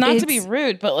 Like, not to be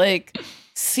rude, but like,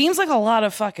 seems like a lot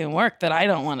of fucking work that I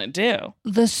don't want to do.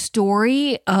 The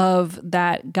story of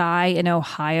that guy in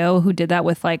Ohio who did that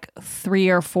with like 3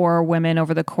 or 4 women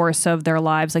over the course of their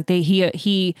lives, like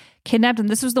he kidnapped them.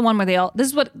 This was the one where this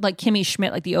is what like Kimmy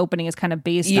Schmidt, like the opening is kind of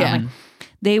based on. Like,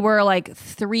 they were like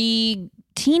 3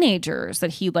 teenagers that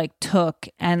he like took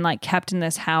and like kept in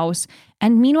this house.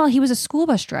 And meanwhile, he was a school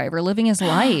bus driver living his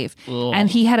life. And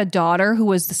he had a daughter who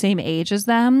was the same age as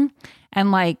them.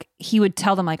 And like, he would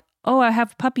tell them like, oh, I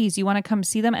have puppies. You want to come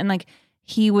see them? And like,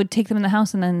 he would take them in the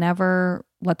house and then never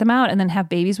let them out and then have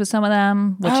babies with some of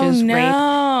them, which is rape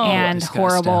and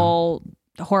horrible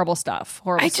stuff.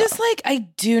 I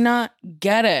do not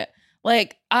get it.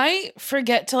 Like, I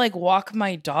forget to like walk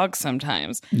my dog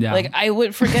sometimes. Yeah. Like, I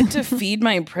would forget to feed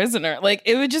my prisoner. Like,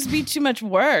 it would just be too much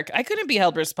work. I couldn't be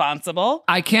held responsible.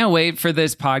 I can't wait for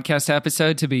this podcast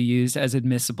episode to be used as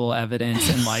admissible evidence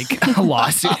in like a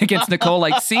lawsuit against Nicole.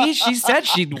 Like, see, she said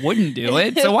she wouldn't do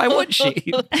it, so why would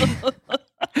she?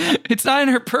 It's not in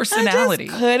her personality. I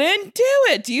just couldn't do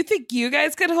it. Do you think you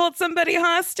guys could hold somebody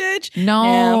hostage? No,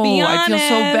 I feel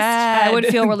so bad. I would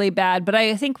feel really bad, but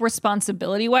I think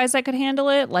responsibility-wise, I could handle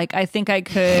it. Like, I think I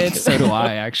could. So do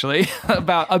I, actually.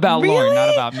 about really? Lauren,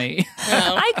 not about me.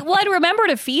 No. I'd remember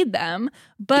to feed them,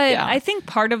 but I think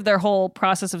part of their whole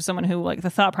process of someone who, like, the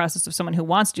thought process of someone who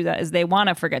wants to do that is they want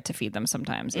to forget to feed them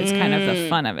sometimes. It's kind of the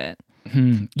fun of it.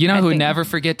 You know who never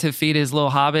forget to feed his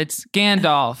little hobbits?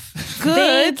 Gandalf.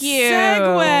 Good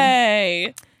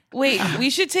segue. Wait, we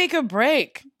should take a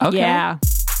break. Okay. Yeah.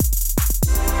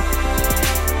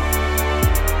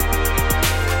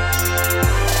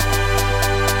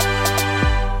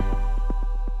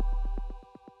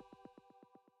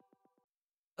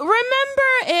 Remember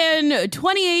in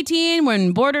 2018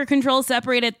 when border control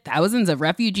separated thousands of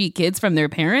refugee kids from their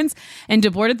parents and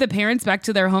deported the parents back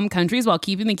to their home countries while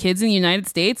keeping the kids in the United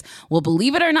States? Well,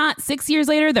 believe it or not, 6 years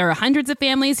later, there are hundreds of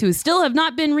families who still have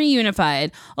not been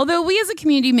reunified. Although we as a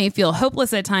community may feel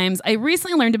hopeless at times, I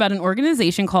recently learned about an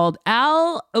organization called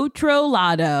Al Otro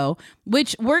Lado,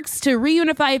 which works to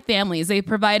reunify families. They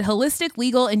provide holistic,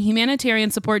 legal, and humanitarian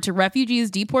support to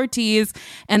refugees, deportees,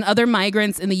 and other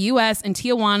migrants in the U.S. and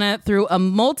Tijuana marijuana through a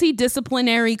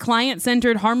multidisciplinary,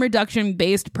 client-centered, harm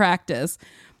reduction-based practice.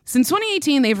 Since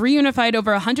 2018, they've reunified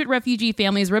over 100 refugee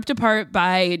families ripped apart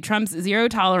by Trump's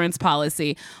zero-tolerance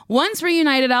policy. Once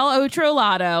reunited, El Otro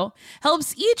Lado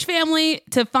helps each family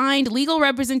to find legal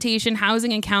representation,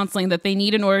 housing, and counseling that they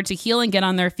need in order to heal and get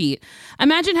on their feet.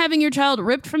 Imagine having your child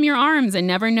ripped from your arms and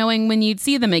never knowing when you'd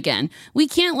see them again. We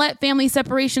can't let family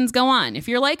separations go on. If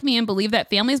you're like me and believe that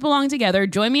families belong together,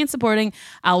 join me in supporting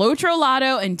El Otro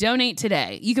Lado and donate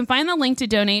today. You can find the link to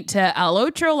donate to El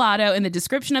Otro Lado in the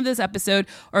description of this episode,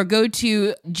 or go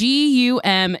to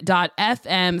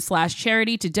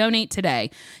gum.fm/charity to donate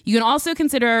today. You can also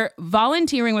consider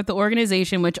volunteering with the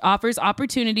organization, which offers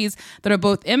opportunities that are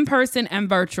both in-person and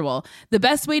virtual. The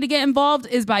best way to get involved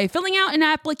is by filling out an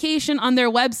application on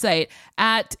their website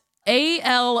at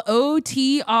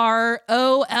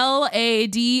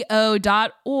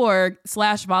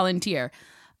ALOTROLADO.org/volunteer.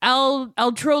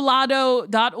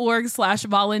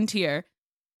 eltrolado.org/volunteer.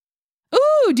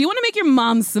 Ooh, do you want to make your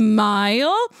mom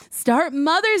smile? Start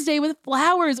Mother's Day with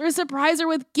flowers or surprise her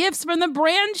with gifts from the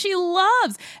brand she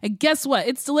loves. And guess what?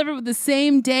 It's delivered with the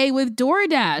same day with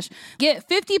DoorDash. Get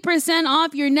 50%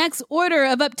 off your next order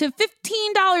of up to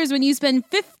 $15 when you spend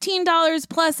 $15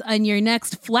 plus on your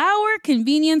next flower,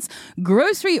 convenience,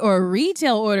 grocery, or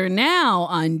retail order now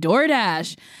on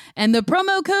DoorDash. And the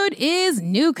promo code is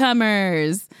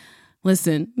Newcomers.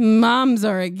 Listen, moms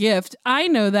are a gift. I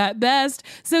know that best.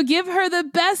 So give her the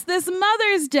best this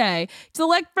Mother's Day.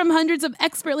 Select from hundreds of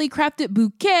expertly crafted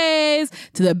bouquets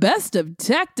to the best of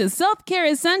tech to self-care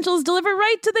essentials delivered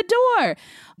right to the door.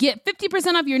 Get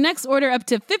 50% off your next order up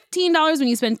to $15 when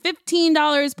you spend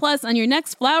 $15 plus on your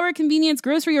next flower, convenience,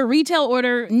 grocery, or retail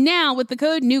order now with the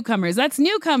code Newcomers. That's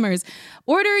Newcomers.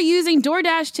 Order using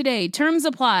DoorDash today. Terms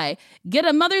apply. Get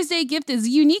a Mother's Day gift as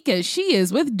unique as she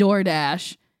is with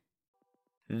DoorDash.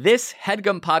 This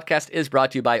HeadGum podcast is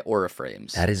brought to you by Aura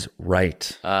Frames. That is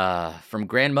right. From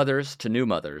grandmothers to new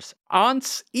mothers,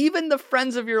 aunts, even the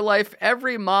friends of your life,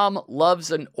 every mom loves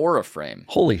an Aura Frame.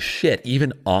 Holy shit,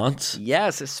 even aunts?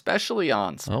 Yes, especially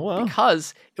aunts. Oh, wow.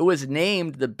 Because it was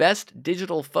named the best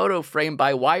digital photo frame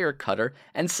by Wirecutter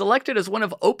and selected as one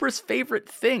of Oprah's favorite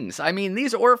things. I mean,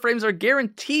 these Aura Frames are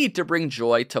guaranteed to bring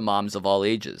joy to moms of all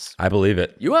ages. I believe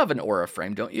it. You have an Aura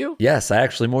Frame, don't you? Yes, I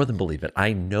actually more than believe it.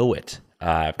 I know it.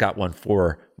 I've got one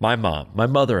for my mom, my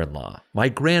mother-in-law, my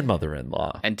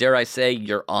grandmother-in-law. And dare I say,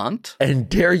 your aunt? And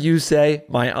dare you say,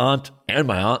 my aunt and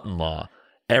my aunt-in-law.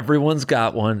 Everyone's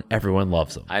got one. Everyone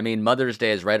loves them. I mean, Mother's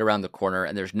Day is right around the corner,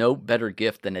 and there's no better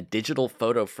gift than a digital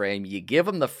photo frame. You give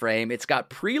them the frame. It's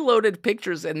got preloaded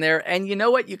pictures in there, and you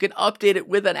know what? You can update it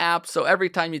with an app, so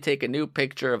every time you take a new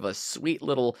picture of a sweet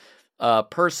little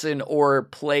person or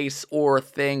place or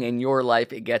thing in your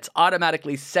life, it gets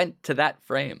automatically sent to that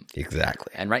frame.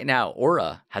 Exactly. And right now,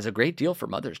 Aura has a great deal for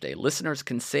Mother's Day. Listeners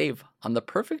can save on the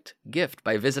perfect gift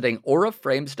by visiting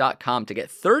auraframes.com to get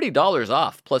 $30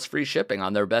 off plus free shipping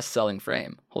on their best-selling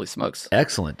frame. Holy smokes.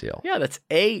 Excellent deal. Yeah, that's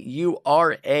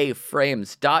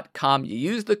auraframes.com. You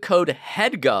use the code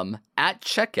HEADGUM at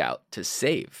checkout to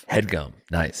save. HeadGum.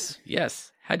 Nice. Yes.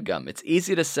 HeadGum. It's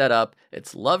easy to set up.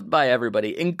 It's loved by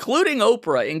everybody, including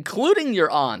Oprah, including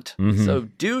your aunt. Mm-hmm. So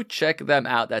do check them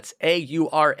out. That's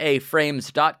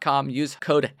auraframes.com. Use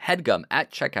code HEADGUM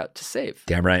at checkout to save.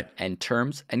 Damn right. And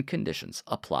terms and conditions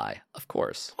apply, of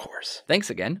course. Of course. Thanks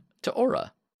again to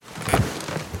Aura.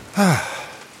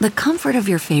 The comfort of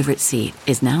your favorite seat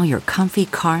is now your comfy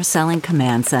car selling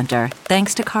command center,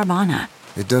 thanks to Carvana.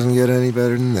 It doesn't get any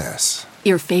better than this.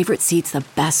 Your favorite seat's the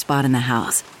best spot in the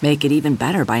house. Make it even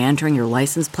better by entering your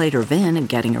license plate or VIN and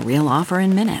getting a real offer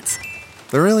in minutes.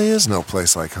 There really is no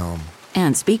place like home.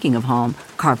 And speaking of home,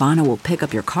 Carvana will pick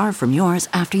up your car from yours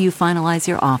after you finalize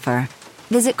your offer.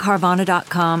 Visit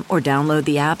Carvana.com or download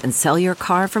the app and sell your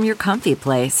car from your comfy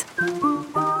place. Now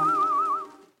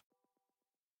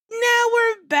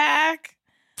we're back.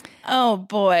 Oh,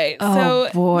 boy. This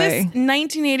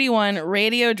 1981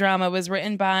 radio drama was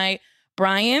written by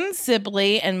Brian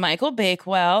Sibley and Michael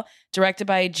Bakewell, directed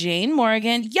by Jane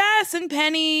Morgan. Yes, and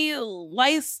Penny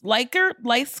Leicester.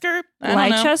 Leicester?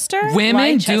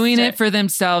 Women doing it for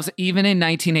themselves, even in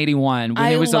 1981,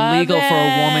 when it was illegal for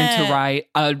a woman to write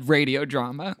a radio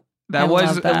drama. That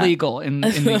was illegal in the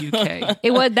UK.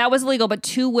 That was illegal, but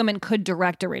two women could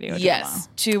direct a radio drama. Yes,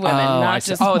 two women, not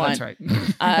just one. That's right.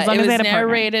 It was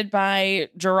narrated by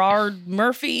Gerard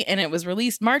Murphy, and it was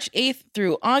released March 8th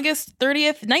through August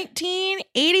 30th,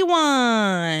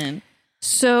 1981.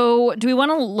 So, do we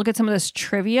want to look at some of this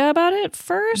trivia about it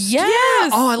first?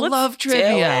 Yes. Oh, I love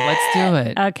trivia. Let's do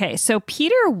it. Okay, so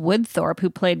Peter Woodthorpe, who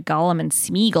played Gollum and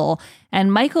Smeagol,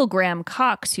 and Michael Graham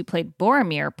Cox, who played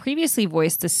Boromir, previously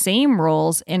voiced the same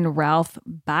roles in Ralph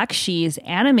Bakshi's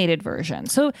animated version.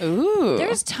 So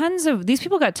there's these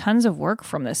people got tons of work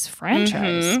from this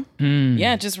franchise.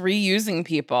 Yeah, just reusing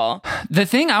people. The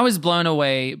thing I was blown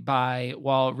away by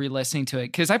while re-listening to it,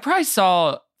 because I probably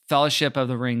saw Fellowship of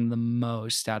the Ring the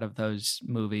most out of those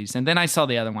movies. And then I saw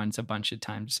the other ones a bunch of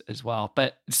times as well.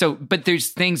 But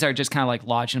there's things that are just kind of like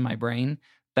lodged in my brain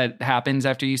that happens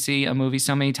after you see a movie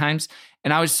so many times.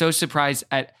 And I was so surprised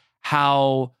at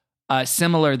how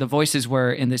similar the voices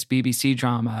were in this BBC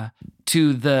drama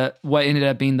to what ended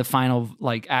up being the final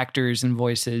like actors and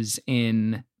voices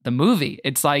in the movie.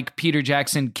 It's like Peter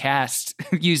Jackson cast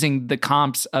using the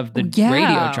comps of the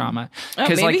radio drama.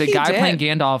 Because like the guy playing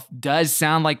Gandalf does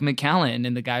sound like McKellen,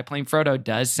 and the guy playing Frodo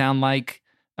does sound like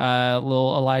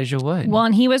little Elijah Wood. Well,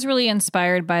 and he was really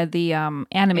inspired by the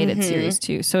animated series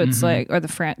too. So it's like, or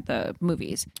the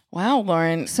movies. Wow,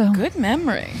 Lauren. So good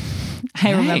memory.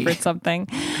 I remembered something.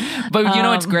 But you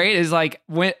know what's great is like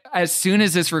as soon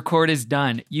as this record is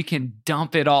done, you can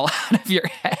dump it all out of your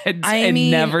heads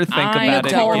and never think about it again. I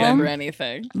don't remember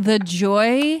anything. The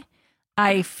joy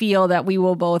I feel that we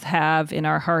will both have in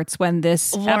our hearts when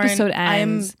this episode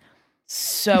ends. I'm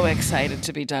so excited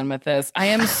to be done with this. I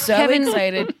am so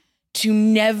excited to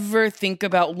never think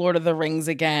about Lord of the Rings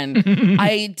again.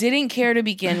 I didn't care to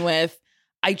begin with.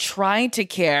 I tried to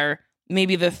care.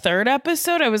 Maybe the third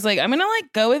episode, I was like, I'm going to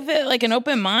like go with it like an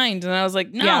open mind. And I was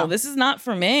like, no, this is not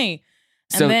for me.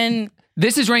 And so then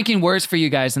this is ranking worse for you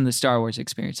guys than the Star Wars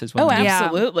experience as well. Oh,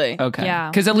 absolutely. Okay. Yeah.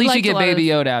 Because at least you get Baby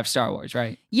Yoda out of Star Wars,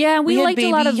 right? Yeah, we liked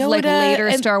a lot of Yoda like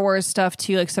later Star Wars stuff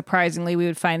too. Like surprisingly, we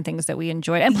would find things that we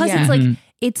enjoyed. And plus it's like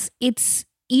it's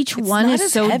each one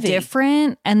is so heavy.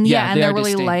 Different. And and they're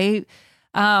really distinct.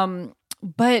 light.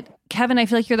 But Kevin, I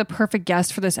feel like you're the perfect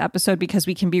guest for this episode because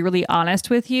we can be really honest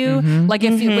with you. Like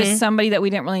if it was somebody that we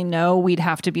didn't really know, we'd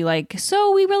have to be like,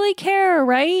 so we really care,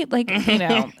 right? Like, you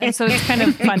know, and so it's kind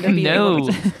of fun to be able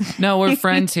to... No, we're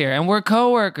friends here and we're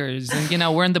coworkers. And, you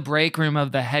know, we're in the break room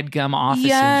of the HeadGum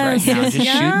offices right now, just shooting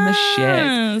the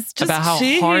shit about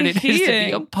how hard it is to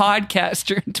be a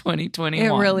podcaster in 2021.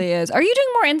 It really is. Are you doing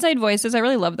more Inside Voices? I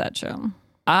really love that show.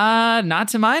 Not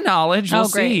to my knowledge. We'll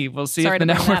see. We'll see if the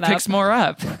network picks more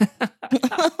up.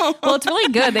 Well, it's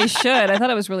really good. They should. I thought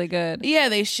it was really good. Yeah,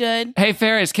 they should. Hey,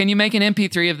 Ferris, can you make an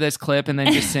MP3 of this clip and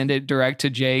then just send it direct to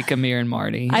Jake, Amir, and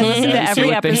Marty? I listened to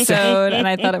every episode, and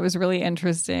I thought it was really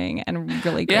interesting and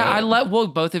really great. Yeah,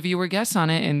 both of you were guests on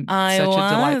it, and such a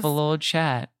delightful little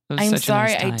chat. I'm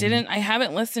sorry, I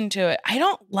haven't listened to it. I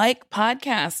don't like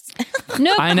podcasts.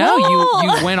 No, I know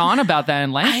you went on about that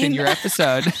in length in your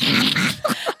episode.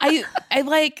 I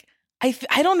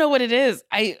don't know what it is.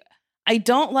 I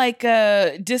don't like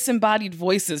disembodied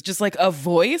voices, just like a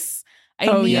voice. I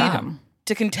need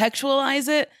to contextualize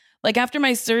it. Like after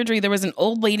my surgery, there was an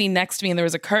old lady next to me and there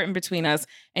was a curtain between us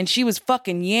and she was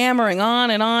fucking yammering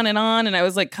on and on and on. And I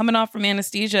was like coming off from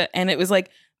anesthesia and it was like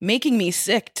making me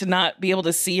sick to not be able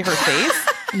to see her face.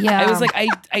 I was like,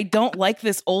 I don't like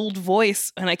this old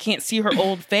voice and I can't see her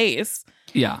old face.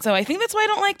 Yeah. So I think that's why I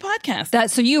don't like podcasts.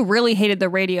 So you really hated the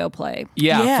radio play.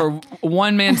 Yeah. For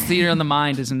one man's theater in the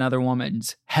mind is another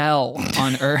woman's hell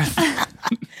on earth.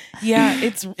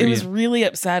 It was really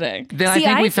upsetting. Then I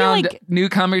think we found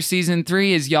Newcomer Season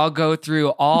 3 is y'all go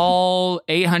through all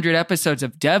 800 episodes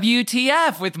of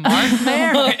WTF with Mark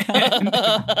Maron.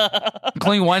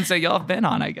 Including ones that y'all have been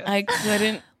on, I guess.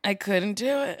 I couldn't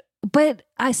do it. But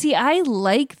I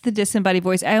like the disembodied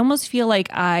voice. I almost feel like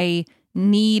I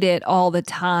need it all the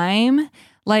time.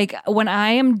 Like when I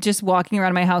am just walking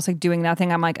around my house, like doing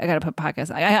nothing, I'm like, I gotta put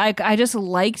podcasts. I just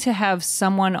like to have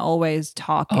someone always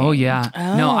talking. Oh yeah.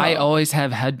 No, I always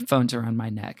have headphones around my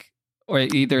neck. Or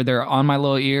either they're on my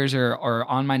little ears or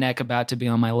on my neck about to be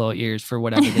on my little ears for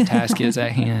whatever the task is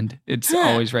at hand. It's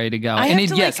always ready to go.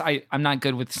 I'm not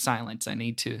good with silence. I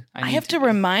have to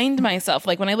remind myself.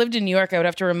 Like when I lived in New York, I would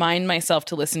have to remind myself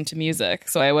to listen to music.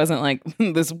 So I wasn't like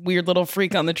this weird little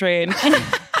freak on the train.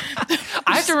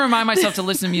 I have to remind myself to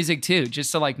listen to music too,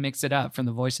 just to like mix it up from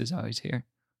the voices I always hear.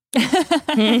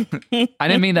 I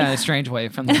didn't mean that in a strange way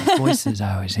from the voices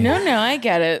I always hear. No, I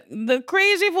get it. The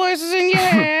crazy voices in your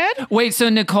head. Wait, so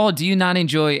Nicole, do you not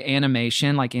enjoy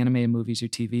animation, like animated movies or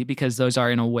TV? Because those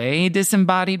are in a way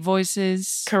disembodied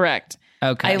voices? Correct.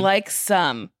 Okay. I like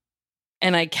some,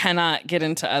 and I cannot get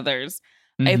into others.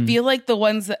 I feel like the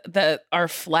ones that are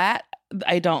flat,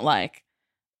 I don't like.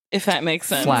 If that makes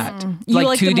sense. Flat. You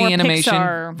like 2D animation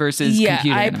Pixar. versus computer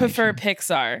animation. I prefer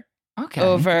Pixar. Okay.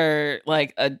 over I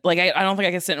don't think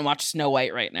I can sit and watch Snow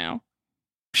White right now.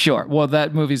 Sure. Well,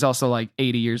 that movie's also like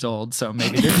 80 years old, so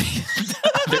maybe there'd be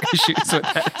other issues with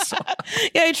that. So.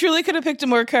 Yeah, I truly could have picked a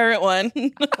more current one.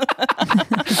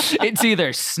 It's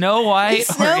either Snow White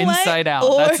or Inside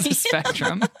Out. That's the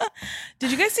spectrum.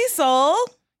 Did you guys see Soul?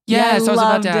 Yes, I was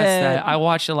about to ask loved it. that. I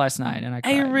watched it last night and I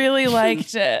cried. I really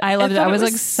liked it. I loved it. I was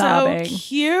like sobbing. So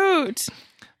cute.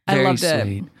 Very I loved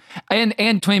sweet.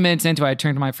 And 20 minutes into it, I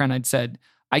turned to my friend. I'd said,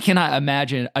 I cannot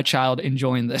imagine a child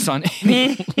enjoying this on any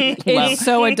level. It's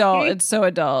so adult. It's so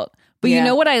adult. But you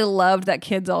know what I loved that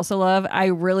kids also love? I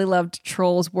really loved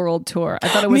Trolls World Tour. I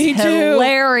thought it was Me too.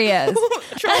 hilarious.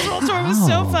 Trolls World Tour was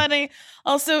so funny.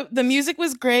 Also, the music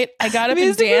was great. I got up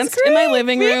and danced in my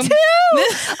living room. Me too.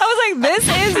 I was like, this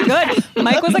is good.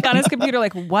 Mike was like on his computer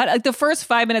like, what? Like the first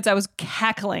 5 minutes I was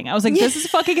cackling. I was like, this is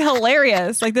fucking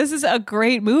hilarious. Like this is a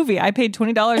great movie. I paid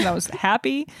 $20 and I was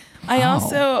happy.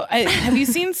 Have you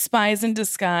seen Spies in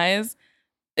Disguise?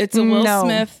 It's a Will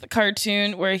Smith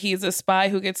cartoon where he's a spy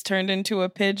who gets turned into a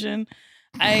pigeon.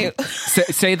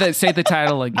 Say the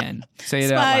title again. Say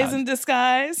it out Spies loud. in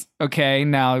Disguise. Okay,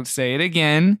 now say it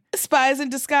again. Spies in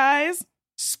Disguise.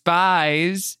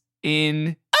 Spies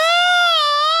in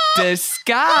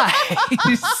Disguise.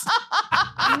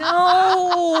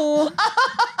 No.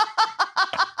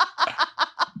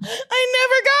 I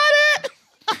never got it.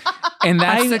 And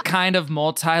that's the kind of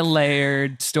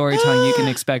multi-layered storytelling you can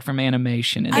expect from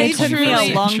animation. It took me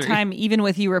a long time, even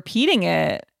with you repeating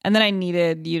it. And then I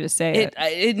needed you to say it.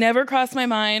 It never crossed my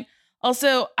mind.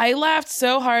 Also, I laughed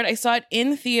so hard. I saw it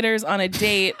in theaters on a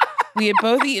date. We had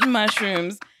both eaten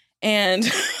mushrooms. And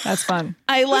that's fun.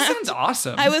 I laughed. That sounds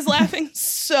awesome. I was laughing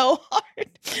so hard,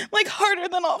 like harder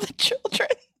than all the children.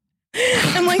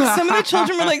 And like some of the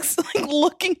children were like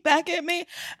looking back at me.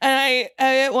 And I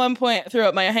at one point threw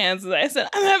up my hands and I said,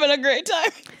 I'm having a great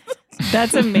time.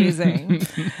 That's amazing.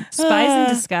 Spies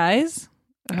in Disguise?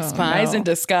 Oh, Spies in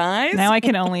Disguise? Now I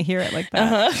can only hear it like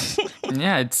that.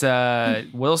 Yeah, it's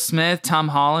Will Smith, Tom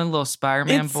Holland, little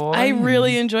Spider-Man boy. I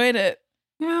really enjoyed it.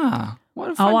 Yeah.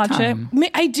 What a fun I'll watch time.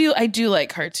 it. I do like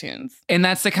cartoons. And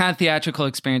that's the kind of theatrical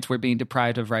experience we're being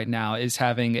deprived of right now, is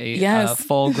having a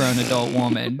full-grown adult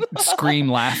woman scream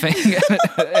laughing at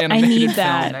an animated I need film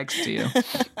that next to you.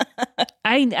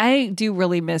 I do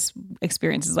really miss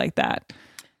experiences like that.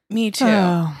 Me too.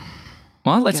 Oh.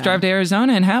 Well, let's drive to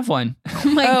Arizona and have one. Oh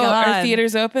my God. Are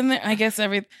theaters open there? I guess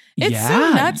it's Yeah.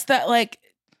 so nuts that like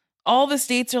all the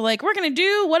states are like, we're going to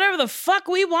do whatever the fuck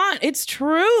we want. It's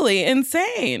truly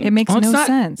insane. It makes no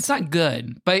sense. It's not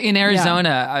good. But in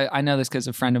Arizona, I know this because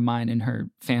a friend of mine and her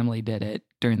family did it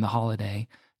during the holiday.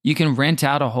 You can rent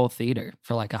out a whole theater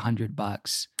for like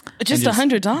 $100. Just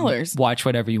 $100. Watch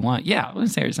whatever you want. Yeah,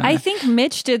 it's Arizona. I think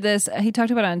Mitch did this. He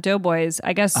talked about it on Doughboys.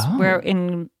 I guess where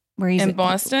he's in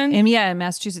Boston? In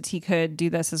Massachusetts, he could do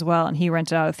this as well. And he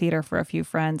rented out a theater for a few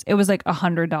friends. It was like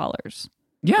 $100.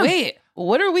 Yeah. Wait,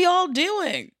 what are we all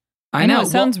doing? I know. It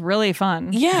sounds really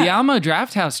fun. Yeah. The Alamo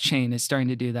Draft House chain is starting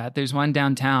to do that. There's one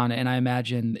downtown, and I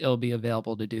imagine it'll be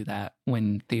available to do that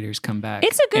when theaters come back.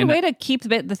 It's a good way to keep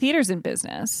the theaters in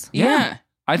business. Yeah.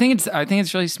 I think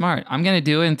it's really smart. I'm going to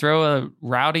do it and throw a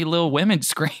rowdy little women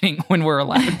screening when we're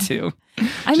allowed to.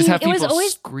 I mean, have it was people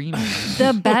always screaming.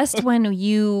 the best when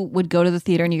you would go to the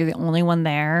theater and you're the only one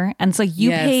there. And it's like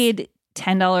you paid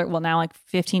 $10, well now like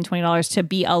 $15, $20 to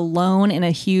be alone in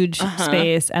a huge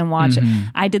space and watch it.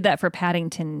 I did that for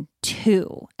Paddington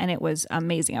 2 and it was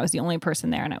amazing. I was the only person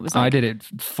there and it was like, I did it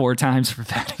 4 times for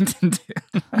Paddington 2.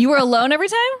 You were alone every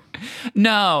time?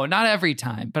 No, not every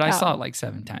time, but I saw it like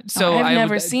 7 times. So I've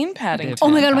never seen Paddington. Oh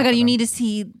my God, you need to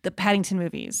see the Paddington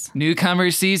movies.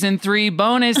 Newcomer Season 3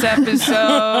 bonus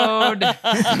episode.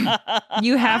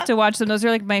 You have to watch them. Those are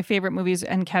like my favorite movies,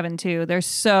 and Kevin too. They're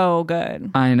so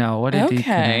good. I know. What a deep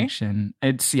connection.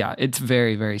 It's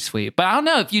very, very sweet. But I don't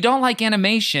know, if you don't like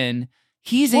animation,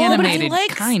 he's animated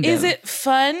kind of. Is it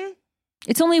fun?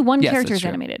 It's only one character is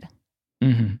animated.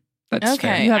 Mm-hmm. That's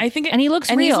okay. fair. I think and he looks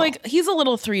real. He's a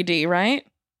little 3D, right?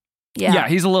 Yeah,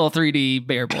 he's a little 3D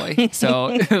bear boy,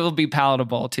 so it'll be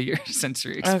palatable to your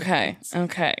sensory experience.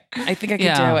 Okay. I think I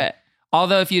could do it.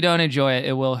 Although if you don't enjoy it,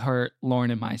 it will hurt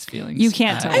Lauren and my feelings. You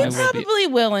can't tell. I probably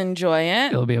will enjoy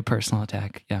it. It'll be a personal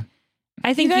attack. Yeah.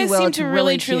 I think you guys will. seem It's to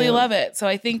really truly cute. love it. So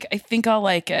I think I'll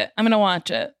like it. I'm gonna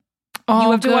watch it. Oh,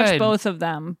 you have to watch good. both of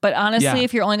them. But honestly,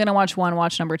 if you're only going to watch one,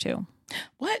 watch number 2.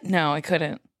 What? No, I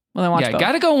couldn't. Well, then watch both.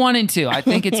 Gotta go 1 and 2. I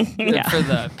think it's for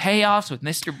the payoffs with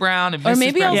Mr. Brown and Mrs. Or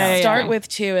maybe Brown. I'll start with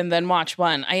 2 and then watch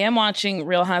 1. I am watching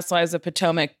Real Housewives of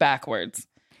Potomac backwards.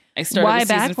 I started Why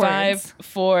season backwards?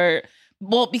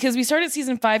 5 because we started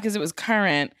season 5 because it was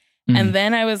current. And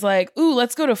then I was like, ooh,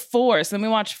 let's go to 4. So then we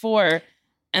watched 4.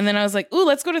 And then I was like, ooh,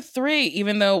 let's go to 3,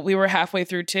 even though we were halfway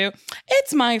through 2.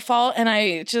 It's my fault. And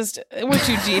we're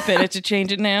too deep in it to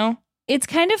change it now. It's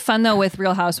kind of fun, though, with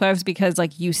Real Housewives because,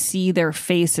 like, you see their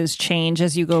faces change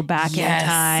as you go back in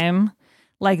time.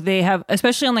 Like, they have,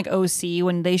 especially on, like, OC,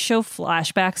 when they show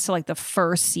flashbacks to, like, the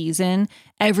first season,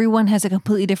 everyone has a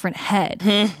completely different head.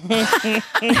 I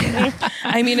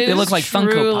mean, it looks like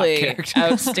Funko Pop characters.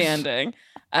 Outstanding.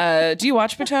 Do you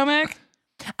watch Potomac?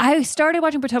 I started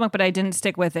watching Potomac, but I didn't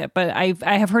stick with it. But I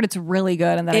have heard it's really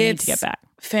good and that I need to get back.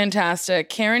 Fantastic.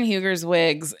 Karen Huger's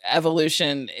Wig's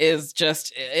evolution is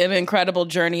just an incredible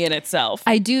journey in itself.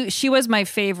 She was my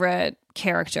favorite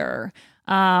character.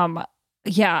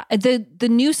 Yeah, the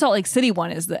new Salt Lake City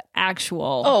one is the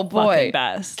actual fucking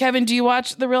best. Kevin, do you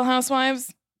watch The Real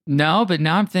Housewives? No, but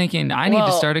now I'm thinking I need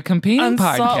to start a competing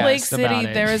podcast. In Salt Lake City,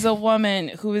 there is a woman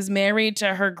who is married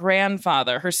to her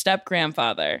grandfather, her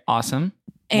step-grandfather. Awesome.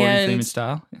 Morgan Freeman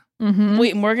style. Yeah. Mm-hmm.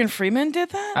 Wait, Morgan Freeman did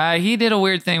that? He did a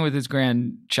weird thing with his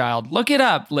grandchild. Look it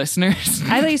up, listeners.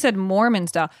 I thought you said Mormon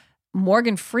style.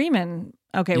 Morgan Freeman.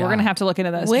 Okay, we're going to have to look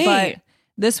into this. Wait. But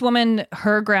this woman,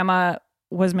 her grandma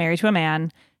was married to a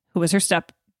man who was her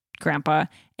step grandpa,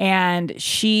 and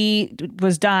she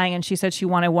was dying, and she said she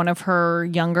wanted one of her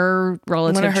younger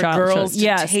relative, one of her girls,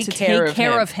 to take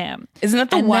care of him. Isn't that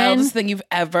the wildest thing you've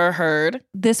ever heard?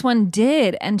 This one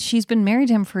did, and she's been married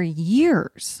to him for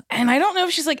years. And I don't know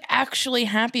if she's like actually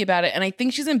happy about it. And I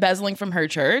think she's embezzling from her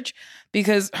church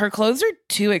because her clothes are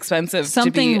too expensive to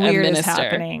be a minister. Something weird is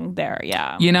happening there,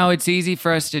 yeah. You know, it's easy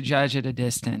for us to judge at a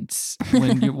distance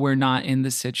when we're not in the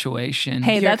situation.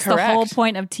 Hey, that's correct. The whole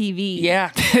point of TV.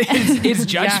 Yeah. it's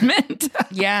judgment.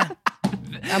 Yeah.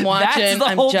 I'm watching. That's the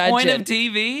I'm whole judging. point of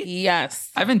TV?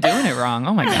 Yes. I've been doing it wrong.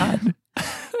 Oh my God.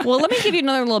 Well, let me give you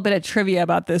another little bit of trivia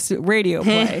about this radio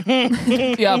play.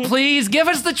 Yeah, please give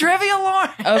us the trivia, Lauren.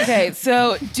 Okay,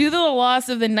 so due to the loss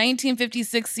of the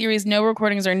 1956 series, no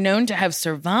recordings are known to have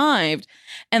survived,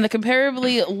 and the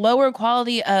comparably lower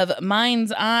quality of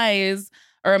Mind's Eye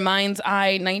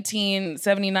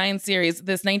 1979 series,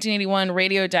 this 1981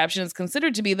 radio adaptation is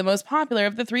considered to be the most popular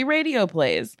of the 3 radio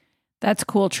plays. That's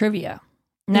cool trivia.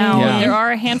 Now, there are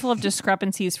a handful of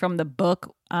discrepancies from the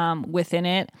book within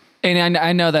it. And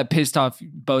I know that pissed off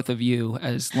both of you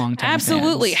as longtime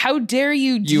Absolutely. fans. How dare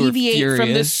you deviate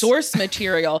from the source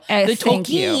material? The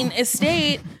Tolkien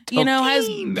estate, has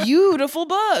beautiful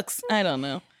books. I don't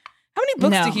know. How many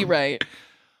books did he write?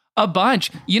 A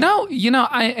bunch.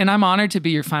 I'm honored to be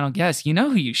your final guest. You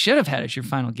know who you should have had as your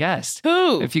final guest?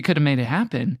 Who? If you could have made it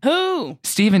happen. Who?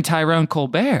 Stephen Tyrone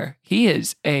Colbert. He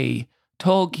is a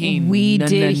Tolkien. We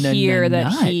did hear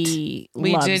that he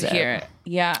loves it. Hear it.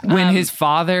 Yeah. When his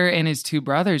father and his 2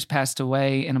 brothers passed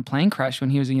away in a plane crash when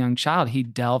he was a young child, he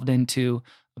delved into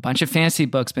a bunch of fantasy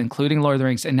books, including Lord of the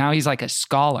Rings, and now he's like a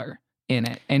scholar in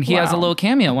it. And he has a little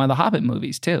cameo in one of the Hobbit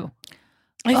movies too.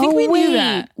 I think we knew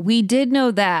that. We did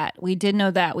know that. We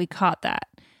caught that.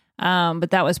 But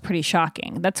that was pretty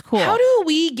shocking. That's cool. How do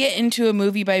we get into a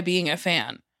movie by being a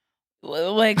fan?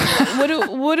 Like, what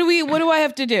do I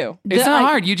have to do? It's not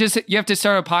hard. You have to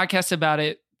start a podcast about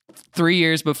it 3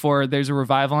 years before there's a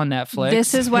revival on Netflix.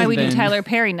 This is why we do Tyler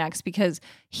Perry next, because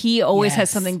he always has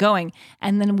something going.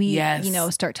 And then we,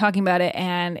 start talking about it.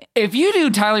 And if you do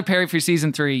Tyler Perry for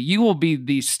season 3, you will be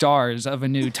the stars of a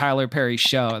new Tyler Perry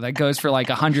show that goes for like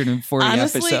 140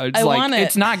 episodes. I want it.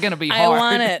 It's not going to be hard. I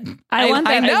want it. I want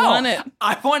that. I know. I want it.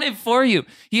 I want it for you.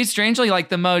 He's strangely like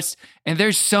the most, and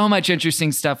there's so much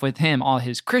interesting stuff with him. All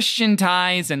his Christian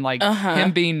ties and like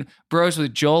him being bros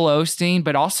with Joel Osteen,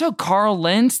 but also Carl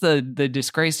Lentz, the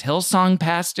disgraced Hillsong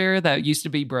pastor that used to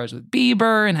be bros with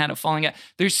Bieber and had a falling out.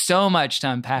 There's so much to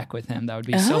unpack with him. That would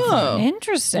be so fun.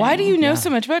 Interesting. Why do you know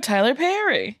so much about Tyler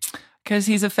Perry? Because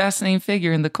he's a fascinating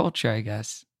figure in the culture, I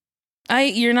guess.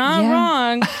 You're not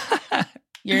wrong.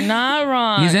 You're not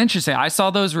wrong. He's interesting. I saw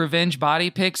those revenge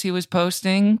body pics he was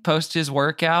posting, post his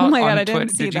workout. Oh my God, on I didn't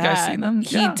Twitter. see Did that. you guys see them?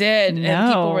 He did. No. And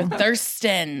people were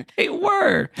thirsting. They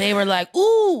were. They were like,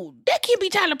 ooh, that can't be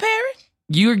Tyler Perry.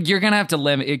 You're gonna have to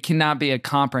limit. It cannot be a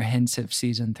comprehensive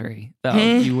season 3, though.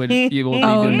 You will be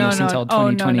doing this until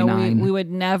 2029. We would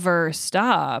never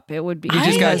stop. It would be. You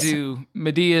just got to do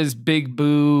Medea's Big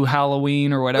Boo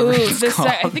Halloween or whatever it's called.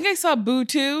 I think I saw Boo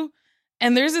 2,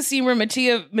 and there's a scene where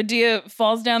Medea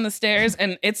falls down the stairs,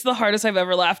 and it's the hardest I've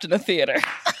ever laughed in a theater.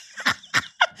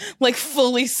 Like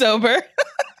fully sober.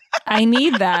 I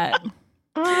need that.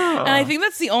 And I think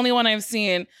that's the only one I've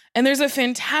seen. And there's a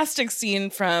fantastic scene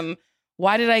from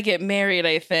Why Did I Get Married,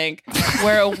 I think,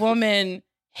 where a woman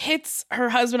hits her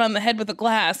husband on the head with a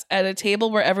glass at a table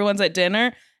where everyone's at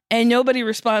dinner, and nobody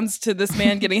responds to this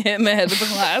man getting hit in the head with the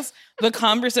glass. The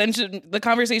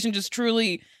conversation just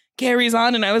truly carries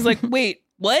on. And I was like, wait,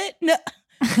 what? No.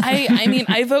 I mean,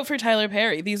 I vote for Tyler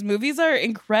Perry. These movies are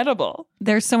incredible.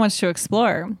 There's so much to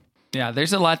explore. Yeah,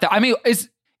 there's a lot. I mean, is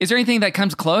there anything that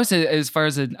comes close as far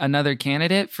as another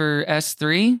candidate for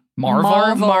S3?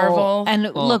 Marvel. And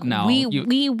look, no,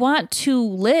 we want to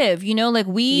live, like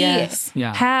we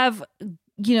have,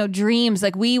 dreams.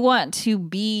 Like we want to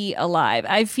be alive.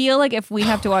 I feel like if we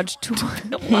have to watch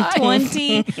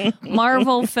 20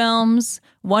 Marvel films,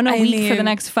 one a week for the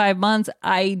next 5 months,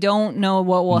 I don't know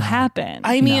what will happen.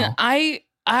 I mean,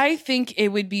 I think it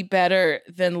would be better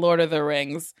than Lord of the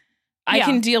Rings. I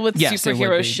can deal with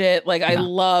superhero shit. Like I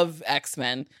love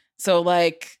X-Men. So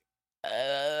like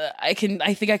I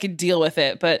think I could deal with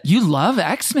it, but you love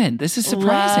X-Men. This is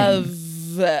surprising.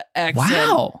 Love X-Men.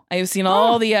 Wow. I've seen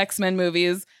all the X-Men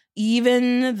movies,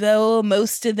 even though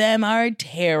most of them are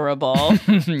terrible.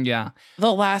 Yeah.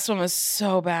 The last one was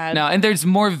so bad. No, and there's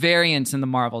more variants in the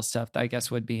Marvel stuff that I guess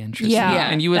would be interesting. Yeah.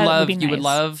 And you would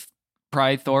love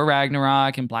probably Thor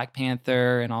Ragnarok and Black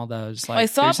Panther and all those.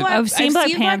 Like, I've seen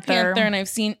Black Panther and I've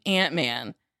seen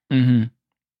Ant-Man. Mm-hmm.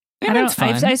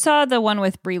 I saw the one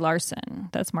with Brie Larson.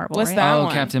 That's Marvel. What's right? that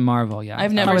one? Captain Marvel. Yeah,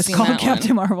 I've never seen that one.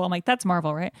 Captain Marvel. I'm like, that's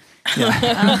Marvel, right? Yeah.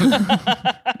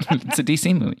 It's a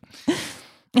DC movie.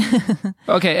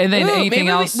 Okay, and then anything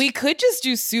else? We could just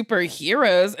do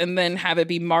superheroes and then have it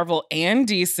be Marvel and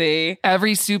DC.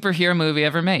 Every superhero movie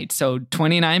ever made. So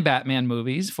 29 Batman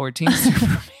movies, 14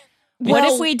 Superman. What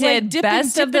if we did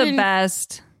best of the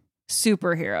best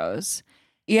superheroes?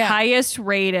 Yeah. Highest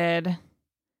rated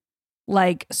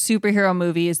like superhero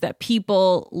movies that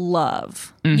people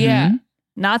love. Mm-hmm. Yeah.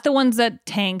 Not the ones that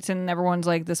tanked and everyone's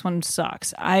like, this one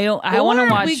sucks. I want to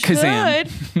watch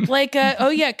Kazam. Like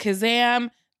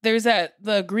Kazam. There's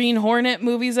the Green Hornet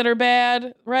movies that are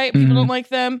bad, right? People don't like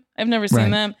them. I've never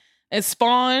seen them. Is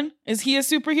Spawn? Is he a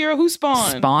superhero? Who's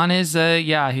Spawn? Spawn is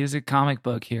he's a comic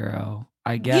book hero,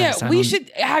 I guess. Yeah, we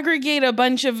should aggregate a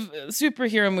bunch of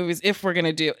superhero movies if we're going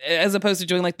to do, as opposed to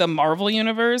doing like the Marvel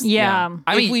universe. Yeah.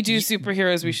 If we do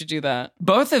superheroes, we should do that.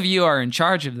 Both of you are in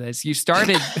charge of this. You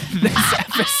started this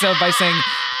episode by saying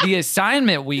the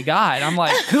assignment we got. I'm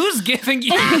like, who's giving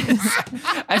you this?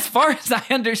 As far as I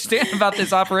understand about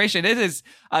this operation, it is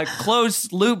a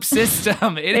closed loop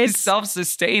system. It is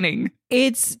self-sustaining.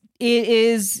 It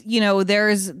is,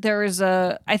 there's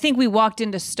I think we walked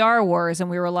into Star Wars and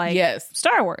we were like, yes,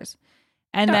 Star Wars.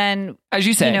 And then, as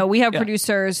you say, we have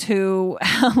producers who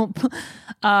help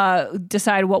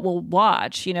decide what we'll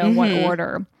watch, what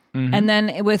order. Mm-hmm. And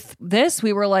then with this,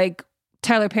 we were like,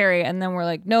 Tyler Perry. And then we're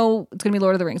like, no, it's going to be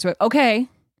Lord of the Rings. We're like, okay.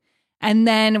 And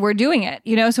then we're doing it,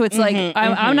 so it's like,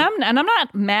 I'm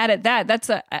not mad at that.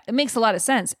 It makes a lot of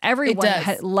sense. Everyone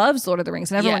loves Lord of the Rings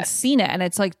and everyone's seen it and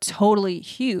it's like totally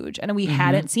huge. And we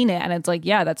hadn't seen it. And it's like,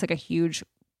 yeah, that's like a huge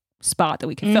spot that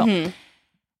we can fill.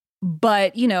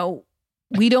 But,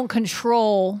 we don't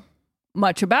control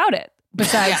much about it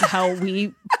besides how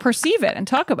we perceive it and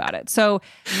talk about it. So,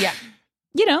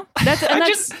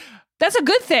 that's a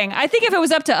good thing. I think if it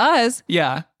was up to us.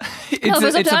 Yeah. It's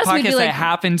a podcast that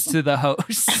happens to the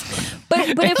host. But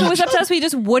if it was up to us, we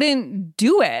just wouldn't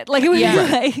do it. Like, it would be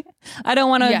like, I don't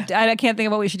want to, I can't think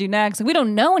of what we should do next. Like, we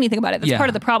don't know anything about it. That's part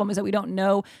of the problem is that we don't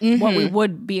know what we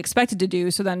would be expected to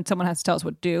do. So then someone has to tell us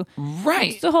what to do.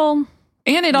 Right. It's the whole...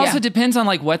 And it also depends on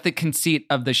like what the conceit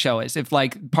of the show is. If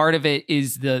like part of it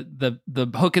is the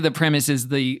hook of the premise is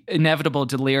the inevitable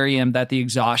delirium that the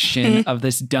exhaustion of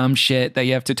this dumb shit that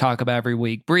you have to talk about every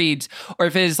week breeds, or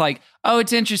if it's like, oh,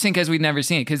 it's interesting because we've never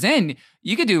seen it. Because then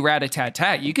you could do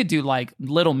rat-a-tat-tat. You could do like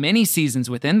little mini seasons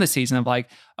within the season of like,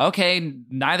 okay,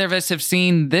 neither of us have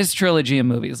seen this trilogy of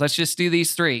movies. Let's just do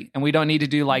these 3. And we don't need to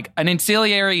do like an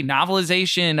ancillary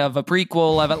novelization of a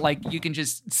prequel of it. Like you can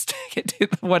just stick it to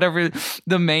whatever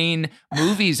the main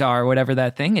movies are, whatever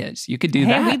that thing is. You could do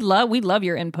that. We'd love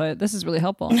your input. This is really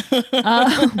helpful.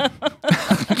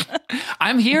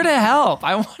 I'm here to help.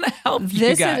 I want to help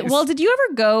you guys. Did you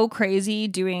ever go crazy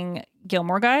doing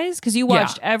Gilmore Guys? Because you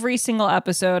watched every single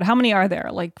episode. How many are there?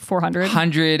 Like 400?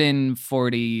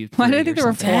 140. Why did I think there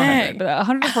were 400? But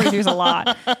 143 is a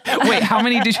lot. Wait, how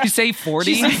many did you say?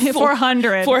 40?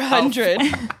 400. 400.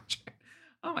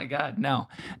 Oh my God, no.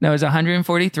 No, it was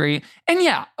 143.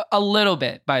 And a little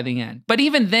bit by the end. But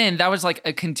even then, that was like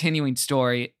a continuing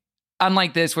story.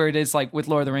 Unlike this, where it is like with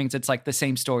Lord of the Rings, it's like the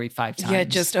same story 5 times. Yeah,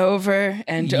 just over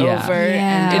and over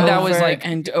and that was like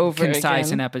and over concise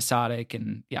again. and episodic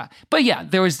and But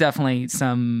there was definitely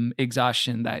some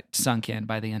exhaustion that sunk in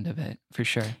by the end of it, for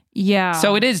sure. Yeah.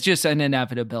 So it is just an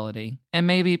inevitability and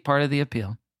maybe part of the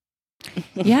appeal.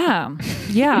 Yeah.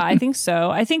 Yeah, I think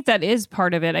so. I think that is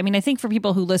part of it. I mean, I think for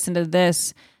people who listen to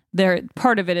this,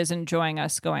 part of it is enjoying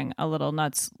us going a little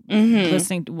nuts,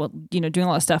 listening to, doing a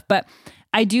lot of stuff. But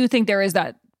I do think there is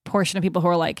that portion of people who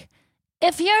are like,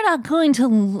 if you're not going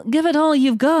to give it all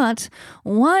you've got,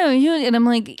 why are you? And I'm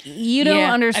like, you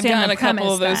don't understand the premise. I've gotten a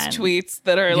couple of those tweets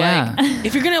that are like,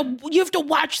 if you're you have to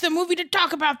watch the movie to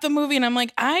talk about the movie. And I'm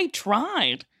like, I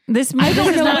tried. I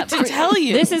don't know what to tell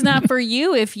you. This is not for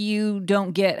you if you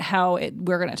don't get how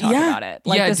we're going to talk about it.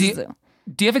 Like,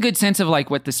 do you have a good sense of like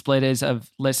what the split is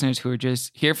of listeners who are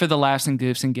just here for the laughs and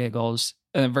goofs and giggles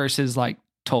versus like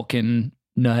Tolkien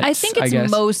nuts? I think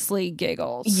it's mostly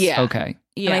giggles. Yeah. Okay.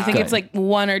 Yeah. And I think it's like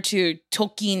one or two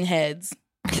Tolkien heads.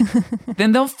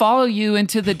 Then they'll follow you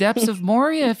into the depths of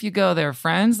Moria if you go there,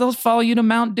 friends. They'll follow you to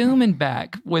Mount Doom and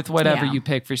back with whatever you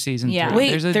pick for season 3. Yeah. Wait,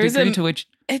 there's a degree to which...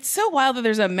 It's so wild that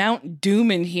there's a Mount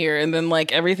Doom in here and then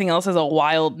like everything else has a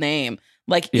wild name.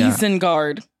 Like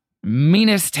Isengard.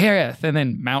 Minas Tirith and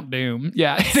then Mount Doom.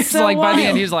 Yeah. It's so like wild. by the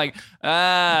end he's like,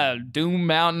 Doom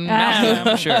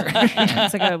Mountain. Sure.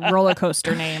 It's like a roller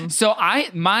coaster name. So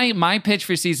my pitch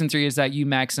for season 3 is that you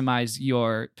maximize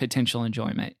your potential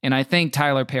enjoyment. And I think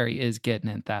Tyler Perry is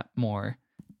getting at that more.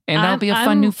 And that'll be a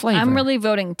fun new flavor. I'm really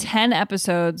voting 10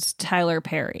 episodes Tyler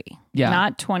Perry. Yeah.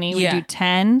 Not 20. We do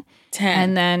 10. 10.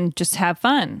 And then just have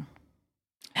fun.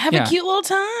 Have a cute little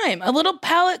time. A little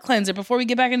palate cleanser before we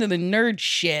get back into the nerd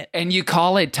shit. And you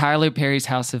call it Tyler Perry's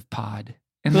House of Pod.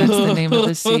 And that's the name of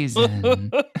the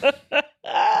season.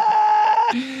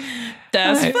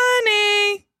 That's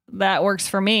funny. That works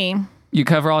for me. You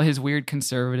cover all his weird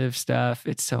conservative stuff.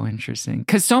 It's so interesting.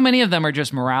 Because so many of them are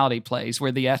just morality plays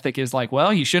where the ethic is like,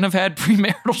 well, you shouldn't have had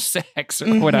premarital sex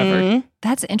or whatever.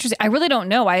 That's interesting. I really don't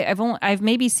know. I've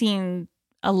maybe seen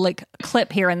a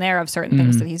clip here and there of certain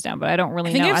things that he's done, but I don't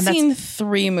really know. I think I've seen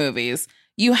 3 movies.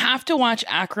 You have to watch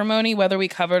Acrimony, whether we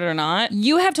covered it or not.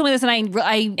 You have told me this, and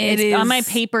it's on my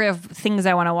paper of things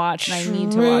I want to watch, and I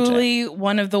need to watch it. Truly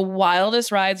one of the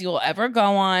wildest rides you will ever go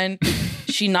on.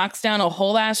 She knocks down a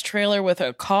whole ass trailer with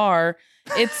a car.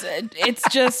 It's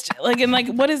just like, and like,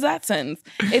 what is that sentence?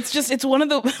 It's one of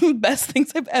the best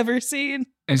things I've ever seen.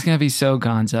 It's gonna be so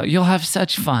gonzo. You'll have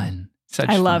such fun.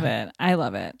 I love it.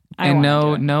 And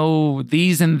no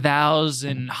these and thous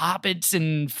and hobbits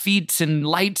and feats and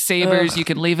lightsabers. You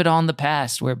can leave it all in the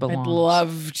past where it belongs. I'd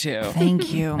love to.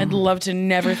 Thank you. I'd love to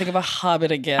never think of a hobbit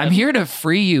again. I'm here to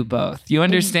free you both. You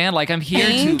understand? Like I'm here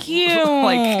to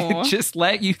like just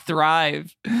let you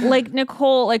thrive. Like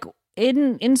Nicole, like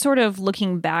in sort of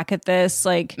looking back at this,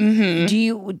 like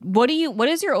what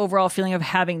is your overall feeling of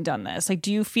having done this? Like,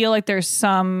 do you feel like there's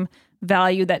some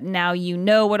value that now you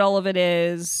know what all of it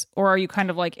is, or are you kind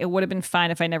of like, it would have been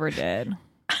fine if I never did?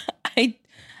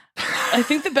 I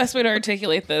think the best way to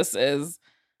articulate this is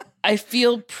I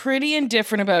feel pretty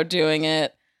indifferent about doing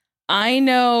it. I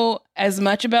know as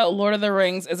much about Lord of the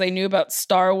Rings as I knew about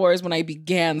Star Wars when I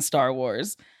began Star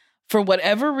Wars. For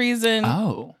whatever reason,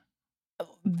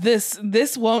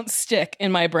 this won't stick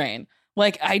in my brain.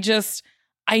 Like I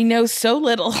know so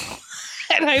little.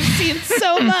 And I've seen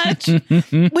so much,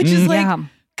 which is like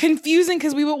confusing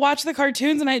because we would watch the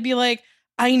cartoons and I'd be like,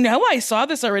 I know I saw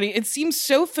this already. It seems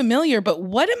so familiar, but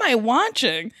what am I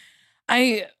watching?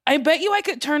 I bet you I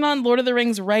could turn on Lord of the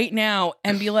Rings right now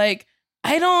and be like,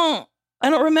 I don't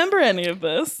remember any of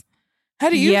this. How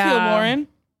do you feel, Lauren?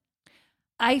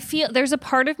 I feel there's a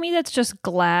part of me that's just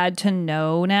glad to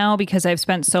know now because I've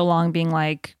spent so long being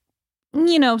like,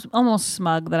 almost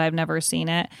smug that I've never seen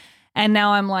it. And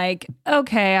now I'm like,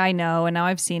 okay, I know. And now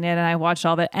I've seen it and I watched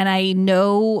all of it. And I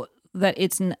know that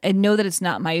it's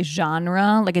not my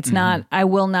genre. Like it's not, I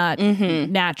will not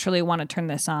naturally want to turn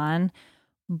this on.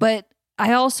 But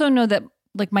I also know that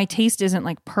like my taste isn't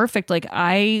like perfect. Like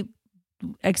I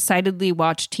excitedly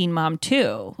watch Teen Mom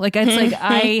 2. Like it's like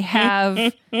I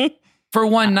have... For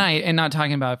one night and not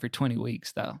talking about it for 20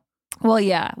 weeks though. Well,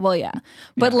 yeah.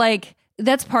 But like...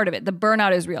 That's part of it. The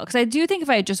burnout is real. Because I do think if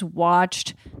I had just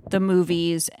watched the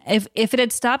movies, if it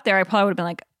had stopped there, I probably would have been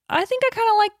like, I think I kind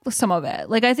of like some of it.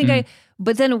 Like I think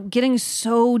but then getting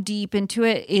so deep into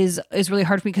it is really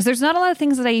hard for me because there's not a lot of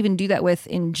things that I even do that with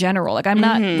in general. Like I'm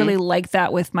not really like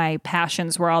that with my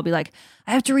passions where I'll be like,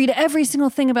 I have to read every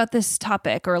single thing about this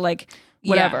topic or like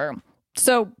whatever. Yeah.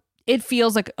 So it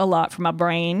feels like a lot for my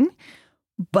brain.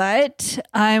 But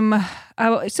I'm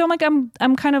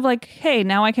kind of like, hey,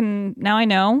 now I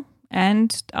know,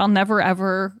 and I'll never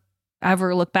ever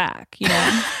look back.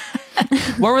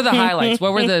 What were the highlights?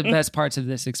 What were the best parts of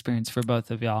this experience for both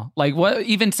of y'all? Like what?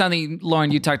 Even something, Lauren,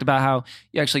 you talked about how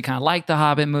you actually kind of like the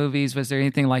Hobbit movies. Was there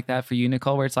anything like that for you,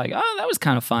 Nicole, where it's like, oh, that was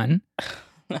kind of fun?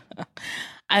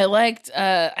 I liked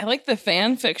the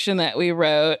fan fiction that we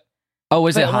wrote. Oh,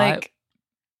 was it hot? Like,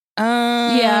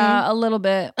 yeah, a little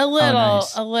bit. A little,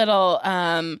 nice. a little.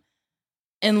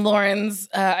 In Lauren's,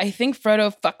 I think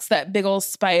Frodo fucks that big old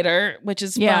spider, which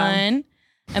is fun.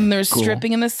 And there's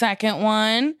stripping in the second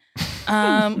one.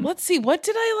 Let's see. What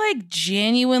did I like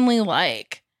genuinely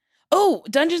like? Oh,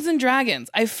 Dungeons and Dragons.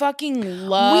 I fucking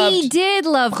loved. We did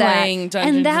love playing that.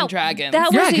 Dungeons and Dragons.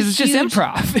 That was because it's just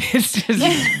improv. It's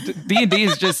just D&D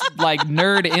is just like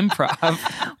nerd improv.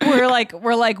 We're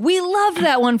like we loved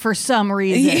that one for some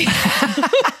reason.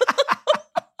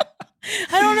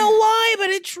 I don't know why, but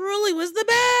it truly was the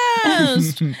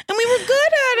best. And we were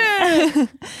good at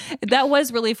it. That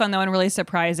was really fun, though, and really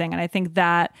surprising. And I think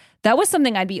that was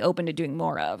something I'd be open to doing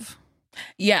more of.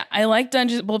 Yeah, I like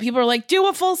Dungeons. Well, people are like, do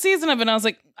a full season of it. And I was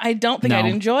like, I don't think I'd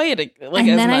enjoy it and as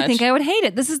then much. I think I would hate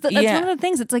it. That's one of the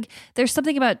things. It's like there's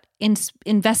something about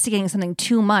investigating something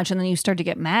too much, and then you start to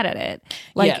get mad at it.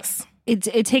 Like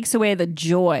it takes away the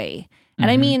joy.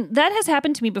 And I mean, that has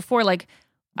happened to me before. Like,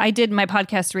 I did my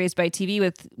podcast Raised by TV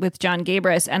with John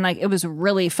Gabris, and like it was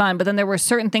really fun. But then there were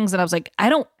certain things that I was like, I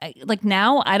don't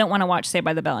want to watch Saved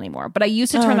by the Bell anymore. But I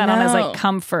used to turn that on as like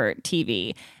comfort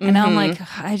TV, and now I'm like,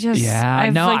 I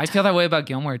feel that way about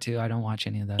Gilmore too. I don't watch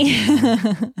any of those.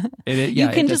 You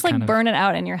can just like burn it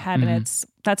out in your head, and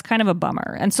that's kind of a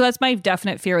bummer. And so that's my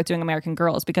definite fear with doing American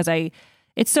Girls, because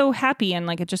it's so happy and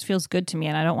like it just feels good to me,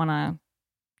 and I don't want to,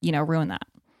 ruin that.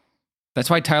 That's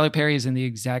why Tyler Perry is in the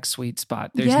exact sweet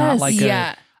spot. There's not like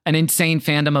an insane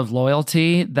fandom of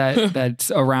loyalty that's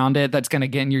around it that's going to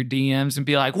get in your DMs and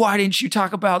be like, why didn't you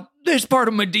talk about this part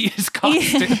of Medea's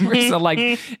costume? So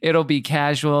like, it'll be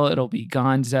casual, it'll be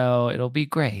gonzo, it'll be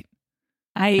great.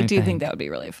 I do think that would be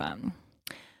really fun.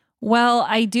 Well,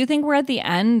 I do think we're at the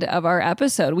end of our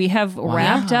episode. We have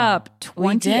wrapped up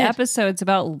 20 episodes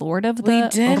about Lord of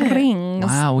the Rings.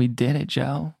 Wow, we did it,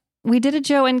 Joe. We did it,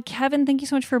 Joe. And Kevin, thank you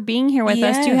so much for being here with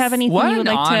us. Do you have anything you would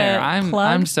like to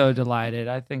plug? I'm so delighted.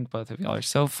 I think both of y'all are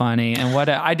so funny. And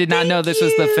I did not know this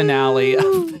was the finale of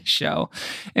the show,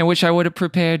 in which I would have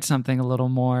prepared something a little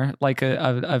more, like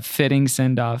a fitting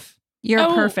send-off. You're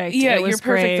perfect. Yeah, you're perfect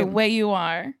great. the way you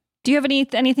are. Do you have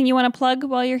anything you want to plug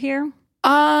while you're here?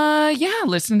 Yeah,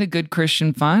 listen to Good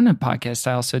Christian Fun, a podcast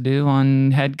I also do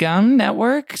on HeadGum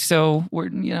Network. So we're,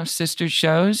 sister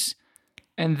shows.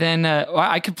 And then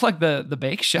I could plug the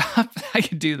bake shop. I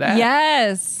could do that.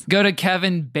 Yes. Go to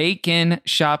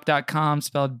kevinbaconshop.com,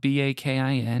 spelled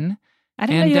BAKIN. I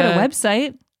didn't know you had a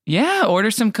website. Yeah, order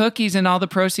some cookies, and all the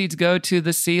proceeds go to the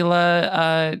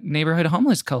Sela Neighborhood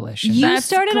Homeless Coalition. You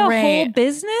started a whole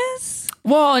business?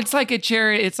 Well, it's like a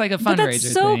charity. It's like a fundraiser.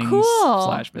 That's so thing cool.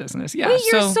 /business. Yeah, wait,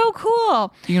 you're so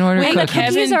cool. You can order cookies. The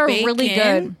cookies are really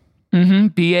good. Mm-hmm.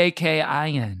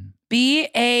 BAKIN.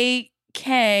 BAKIN.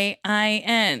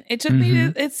 It took me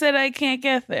to, it said I can't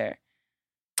get there.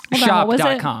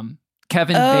 Shop.com.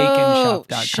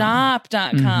 KevinBaconShop.com.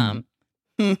 Shop.com.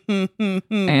 And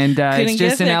it's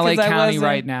just in LA County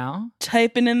right now.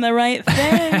 Typing in the right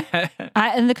thing.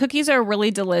 And the cookies are really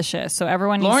delicious. So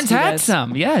everyone needs Lauren's to do had this.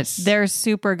 some, yes. They're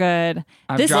super good.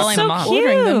 This is so cute.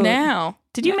 Ordering them now.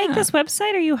 Did you make this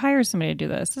website, or you hire somebody to do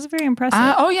this? This is very impressive.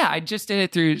 Yeah, I just did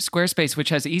it through Squarespace, which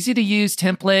has easy to use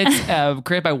templates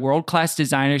created by world-class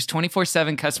designers,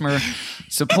 24/7 customer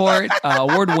support,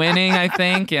 award-winning, I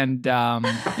think, and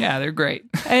they're great.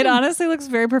 It honestly looks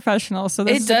very professional, so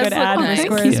this is a good ad for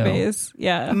Squarespace.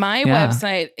 Yeah, my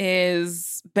website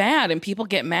is bad, and people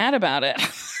get mad about it.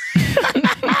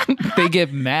 They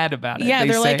get mad about it. Yeah,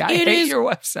 they're say, like, I hate your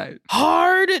website.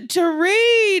 Hard to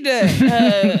read.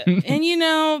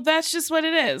 And that's just what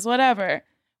it is. Whatever.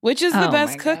 Which is the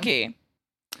best cookie?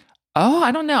 Oh,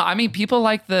 I don't know. I mean, people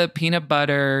like the peanut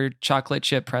butter chocolate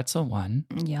chip pretzel one.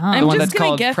 Yeah, I'm just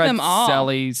gonna get them all.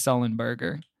 Pretzelly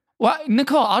Sullenberger. Well,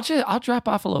 Nicole, I'll drop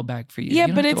off a little bag for you. Yeah,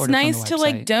 you but it's nice to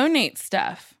like donate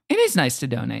stuff. It is nice to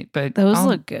donate, but those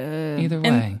look good. Either way,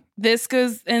 and this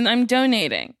goes, and I'm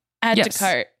donating. Add to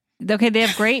cart. Okay, they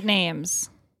have great names.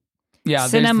 Yeah,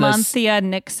 Cinnamonthia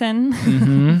Nixon.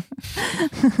 Mm-hmm.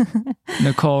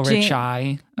 Nicole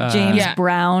Richai. James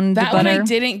Brown. That one I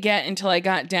didn't get until I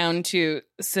got down to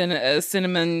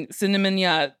cinnamon.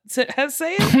 Yeah,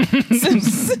 say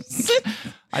it.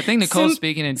 I think Nicole's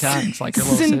speaking in tongues like her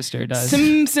little sister does. Wait,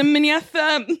 I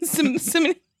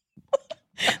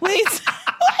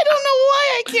don't know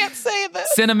why I can't say this.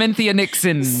 Cinnamonthia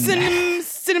Nixon.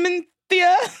 Cinnamonthia.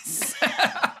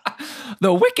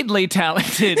 The wickedly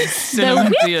talented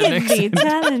Cinnamonthia Nixon.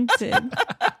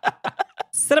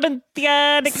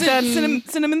 Cinnamonthia Nixon.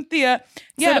 Cinnamonthia.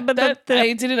 Yeah,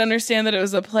 I didn't understand that it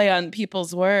was a play on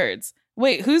people's words.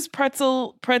 Wait, who's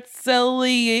Pretzeli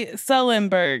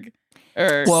Sullenberg?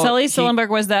 Sully Sullenberg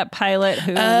was that pilot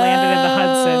who landed in the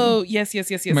Hudson. Oh, yes.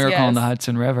 Miracle on the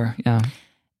Hudson River. Yeah.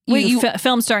 Wait,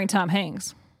 film starring Tom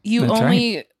Hanks. You That's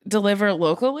only right. deliver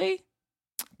locally?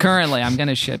 Currently, I'm going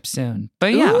to ship soon.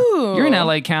 But yeah, you're in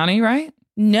LA County, right?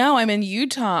 No, I'm in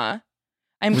Utah.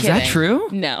 I'm kidding. Is that true?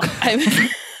 No, I'm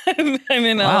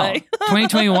in LA.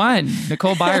 2021.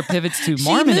 Nicole Byer pivots to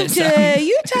Mormonism. She moved to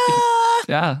Utah.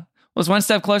 Yeah. Well, it's one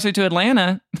step closer to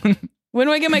Atlanta. When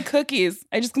do I get my cookies?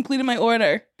 I just completed my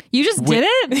order. You just did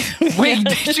it? Wait,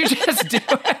 did you just do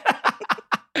it?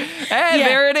 Hey,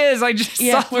 there it is. I just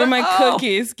saw where are my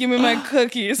cookies? Give me my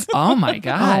cookies. Oh my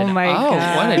God.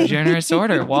 God. What a generous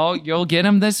order. Well, you'll get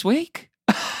them this week.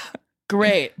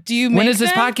 Great. Do you make When does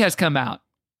this podcast come out?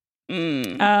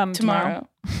 Tomorrow.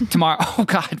 Tomorrow. Oh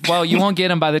God. Well, you won't get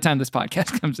them by the time this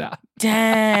podcast comes out.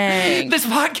 Dang. This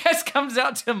podcast comes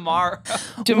out tomorrow.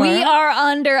 We are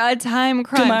under a time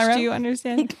crunch. Tomorrow? Do you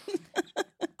understand?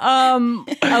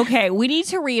 Okay, we need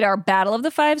to read our Battle of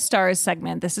the 5 Stars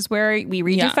segment. This is where we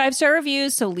read your 5-star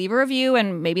reviews. So leave a review,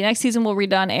 and maybe next season we'll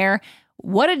read it on air.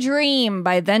 What a Dream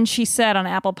by Then She Said on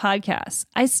Apple Podcasts.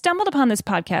 I stumbled upon this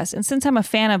podcast, and since I'm a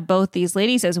fan of both these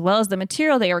ladies as well as the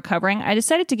material they are covering, I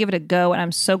decided to give it a go, and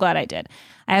I'm so glad I did.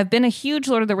 I have been a huge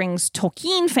Lord of the Rings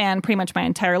Tolkien fan pretty much my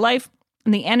entire life,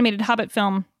 and the animated Hobbit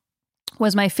film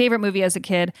was my favorite movie as a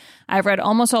kid. I've read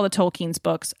almost all the Tolkien's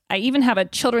books. I even have a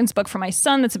children's book for my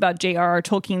son that's about J.R.R.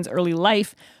 Tolkien's early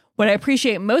life. What I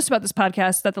appreciate most about this podcast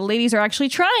is that the ladies are actually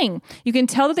trying. You can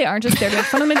tell that they aren't just there to make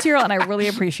fun of the material, and I really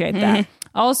appreciate that.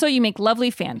 Also, you make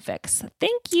lovely fanfics.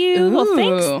 Thank you. Ooh. Well,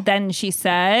 thanks, Then She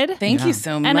Said. Thank you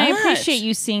so much. And I appreciate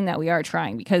you seeing that we are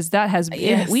trying, because that has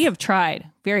been, we have tried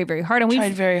very, very hard. And we've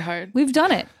tried very hard. We've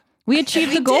done it. We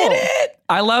achieved the goal. Did it.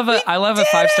 I love a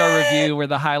 5-star review where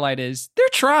the highlight is they're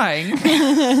trying.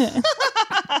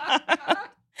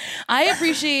 I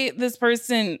appreciate this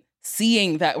person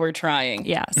seeing that we're trying.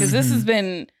 Yes. Because this has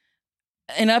been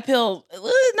an uphill,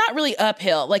 not really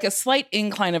uphill, like a slight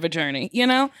incline of a journey, you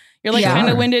know? You're like kind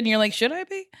of winded and you're like, should I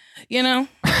be? You know?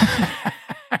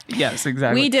 Yes,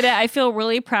 exactly. We did it. I feel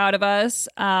really proud of us.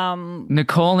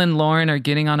 Nicole and Lauren are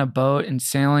getting on a boat and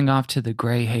sailing off to the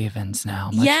Grey Havens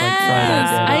now. Yes,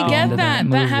 I get that.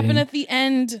 That happened at the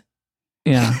end.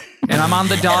 Yeah. And I'm on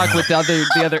the dock with the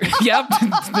other.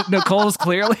 Yep. Nicole's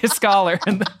clearly a scholar.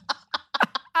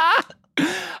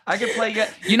 I could play.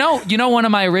 You know, one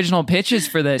of my original pitches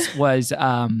for this was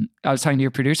I was talking to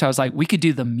your producer. I was like, we could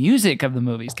do the music of the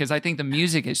movies because I think the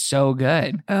music is so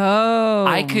good. Oh,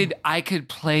 I could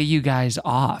play you guys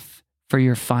off for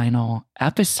your final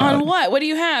episode. On what? What do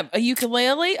you have? A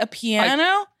ukulele? A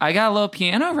piano? I got a little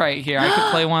piano right here. I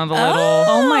could play one of the little.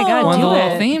 Oh my God! One of the it.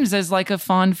 little themes as like a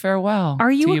fond farewell.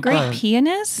 Are you to a great both.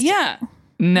 pianist? Yeah.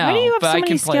 No, Why do you have but so I many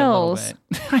can play skills? a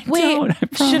little bit.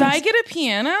 Wait, should I get a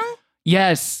piano?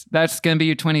 Yes, that's going to be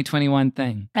your 2021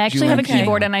 thing. I actually have a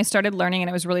keyboard and I started learning and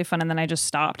it was really fun and then I just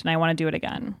stopped and I want to do it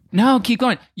again. No, keep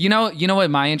going. You know what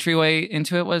my entryway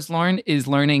into it was, Lauren, is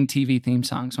learning TV theme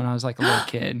songs when I was like a little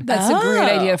kid. That's a great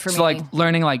idea for me. So like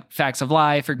learning like Facts of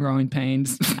Life or Growing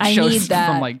Pains. I shows need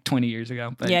that. from like 20 years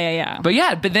ago. But, Yeah.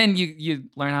 But then you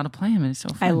learn how to play them and it's so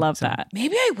fun. I love that.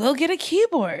 Maybe I will get a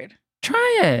keyboard.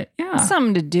 Try it. Yeah.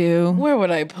 Something to do. Where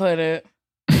would I put it?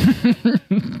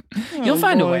 You'll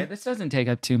find a way. This doesn't take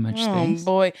up too much space. Oh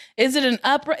boy. Is it an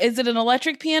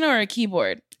electric piano or a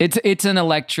keyboard? It's an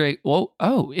electric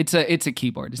it's a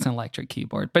keyboard. It's an electric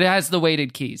keyboard. But it has the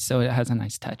weighted keys, so it has a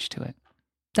nice touch to it.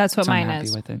 That's what mine I'm happy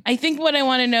is. with it. I think what I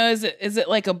want to know is it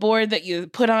like a board that you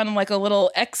put on like a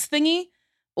little X thingy?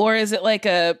 Or is it like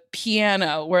a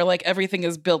piano where like everything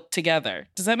is built together?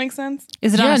 Does that make sense?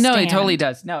 Is it on a no, stand? it totally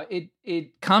does. No,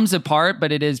 it comes apart,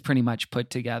 but it is pretty much put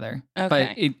together. Okay.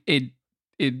 But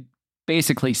it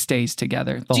basically stays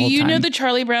together the whole time. Do you know the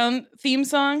Charlie Brown theme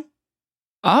song?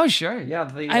 Oh, sure.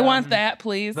 Yeah. I want that,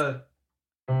 please.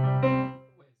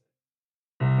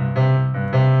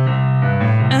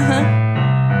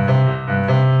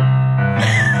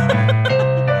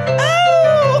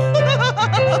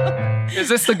 Is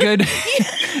this the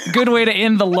good way to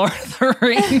end the Lord of the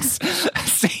Rings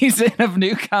season of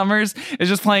newcomers? Is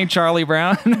just playing Charlie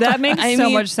Brown? That makes so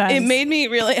much sense. It made me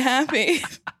really happy.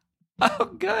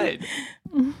 Oh, good.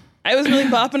 I was really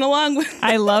bopping along with it.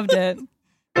 I loved it.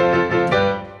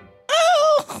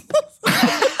 Oh!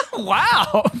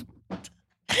 Wow.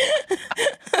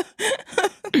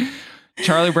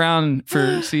 Charlie Brown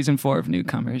for season 4 of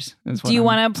Newcomers. Do you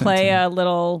want to play a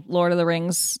little Lord of the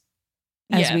Rings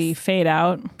as we fade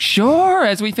out? Sure,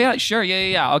 as we fade out. Sure,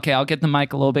 yeah. Okay, I'll get the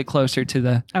mic a little bit closer to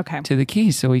the to the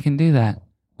keys so we can do that.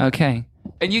 Okay.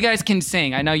 And you guys can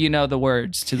sing. I know you know the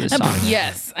words to this song.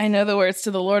 Yes, I know the words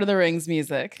to the Lord of the Rings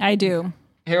music. I do.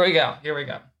 Here we go.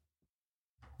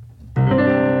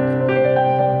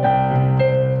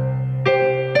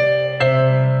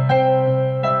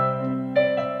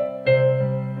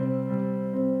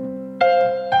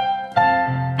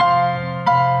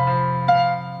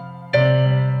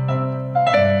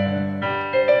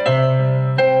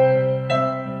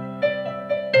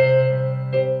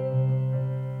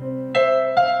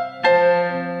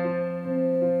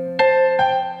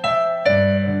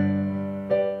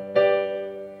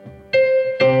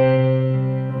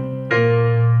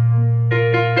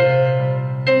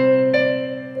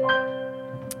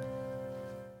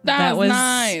 That was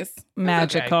nice.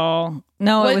 Magical. Okay.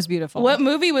 No, it was beautiful. What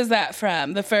movie was that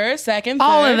from? The first, second, third?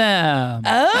 All of them.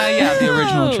 Oh. Yeah, the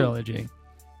original trilogy.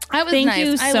 That was Thank nice.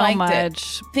 you I so liked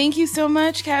much. It. Thank you so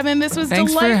much, Kevin. This was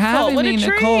Thanks delightful. for having what me, a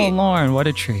treat. Nicole and Lauren. What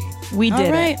a treat. We did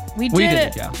All right. it. We did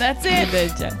it. Yeah. That's it. We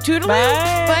did it. Toodaloo.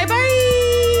 Bye.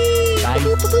 Bye-bye. Bye.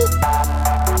 Boop, boop, boop.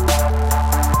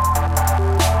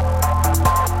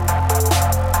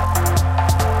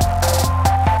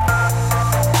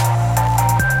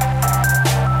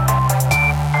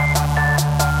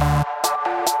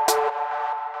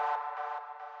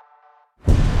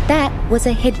 That was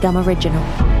a HeadGum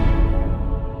original.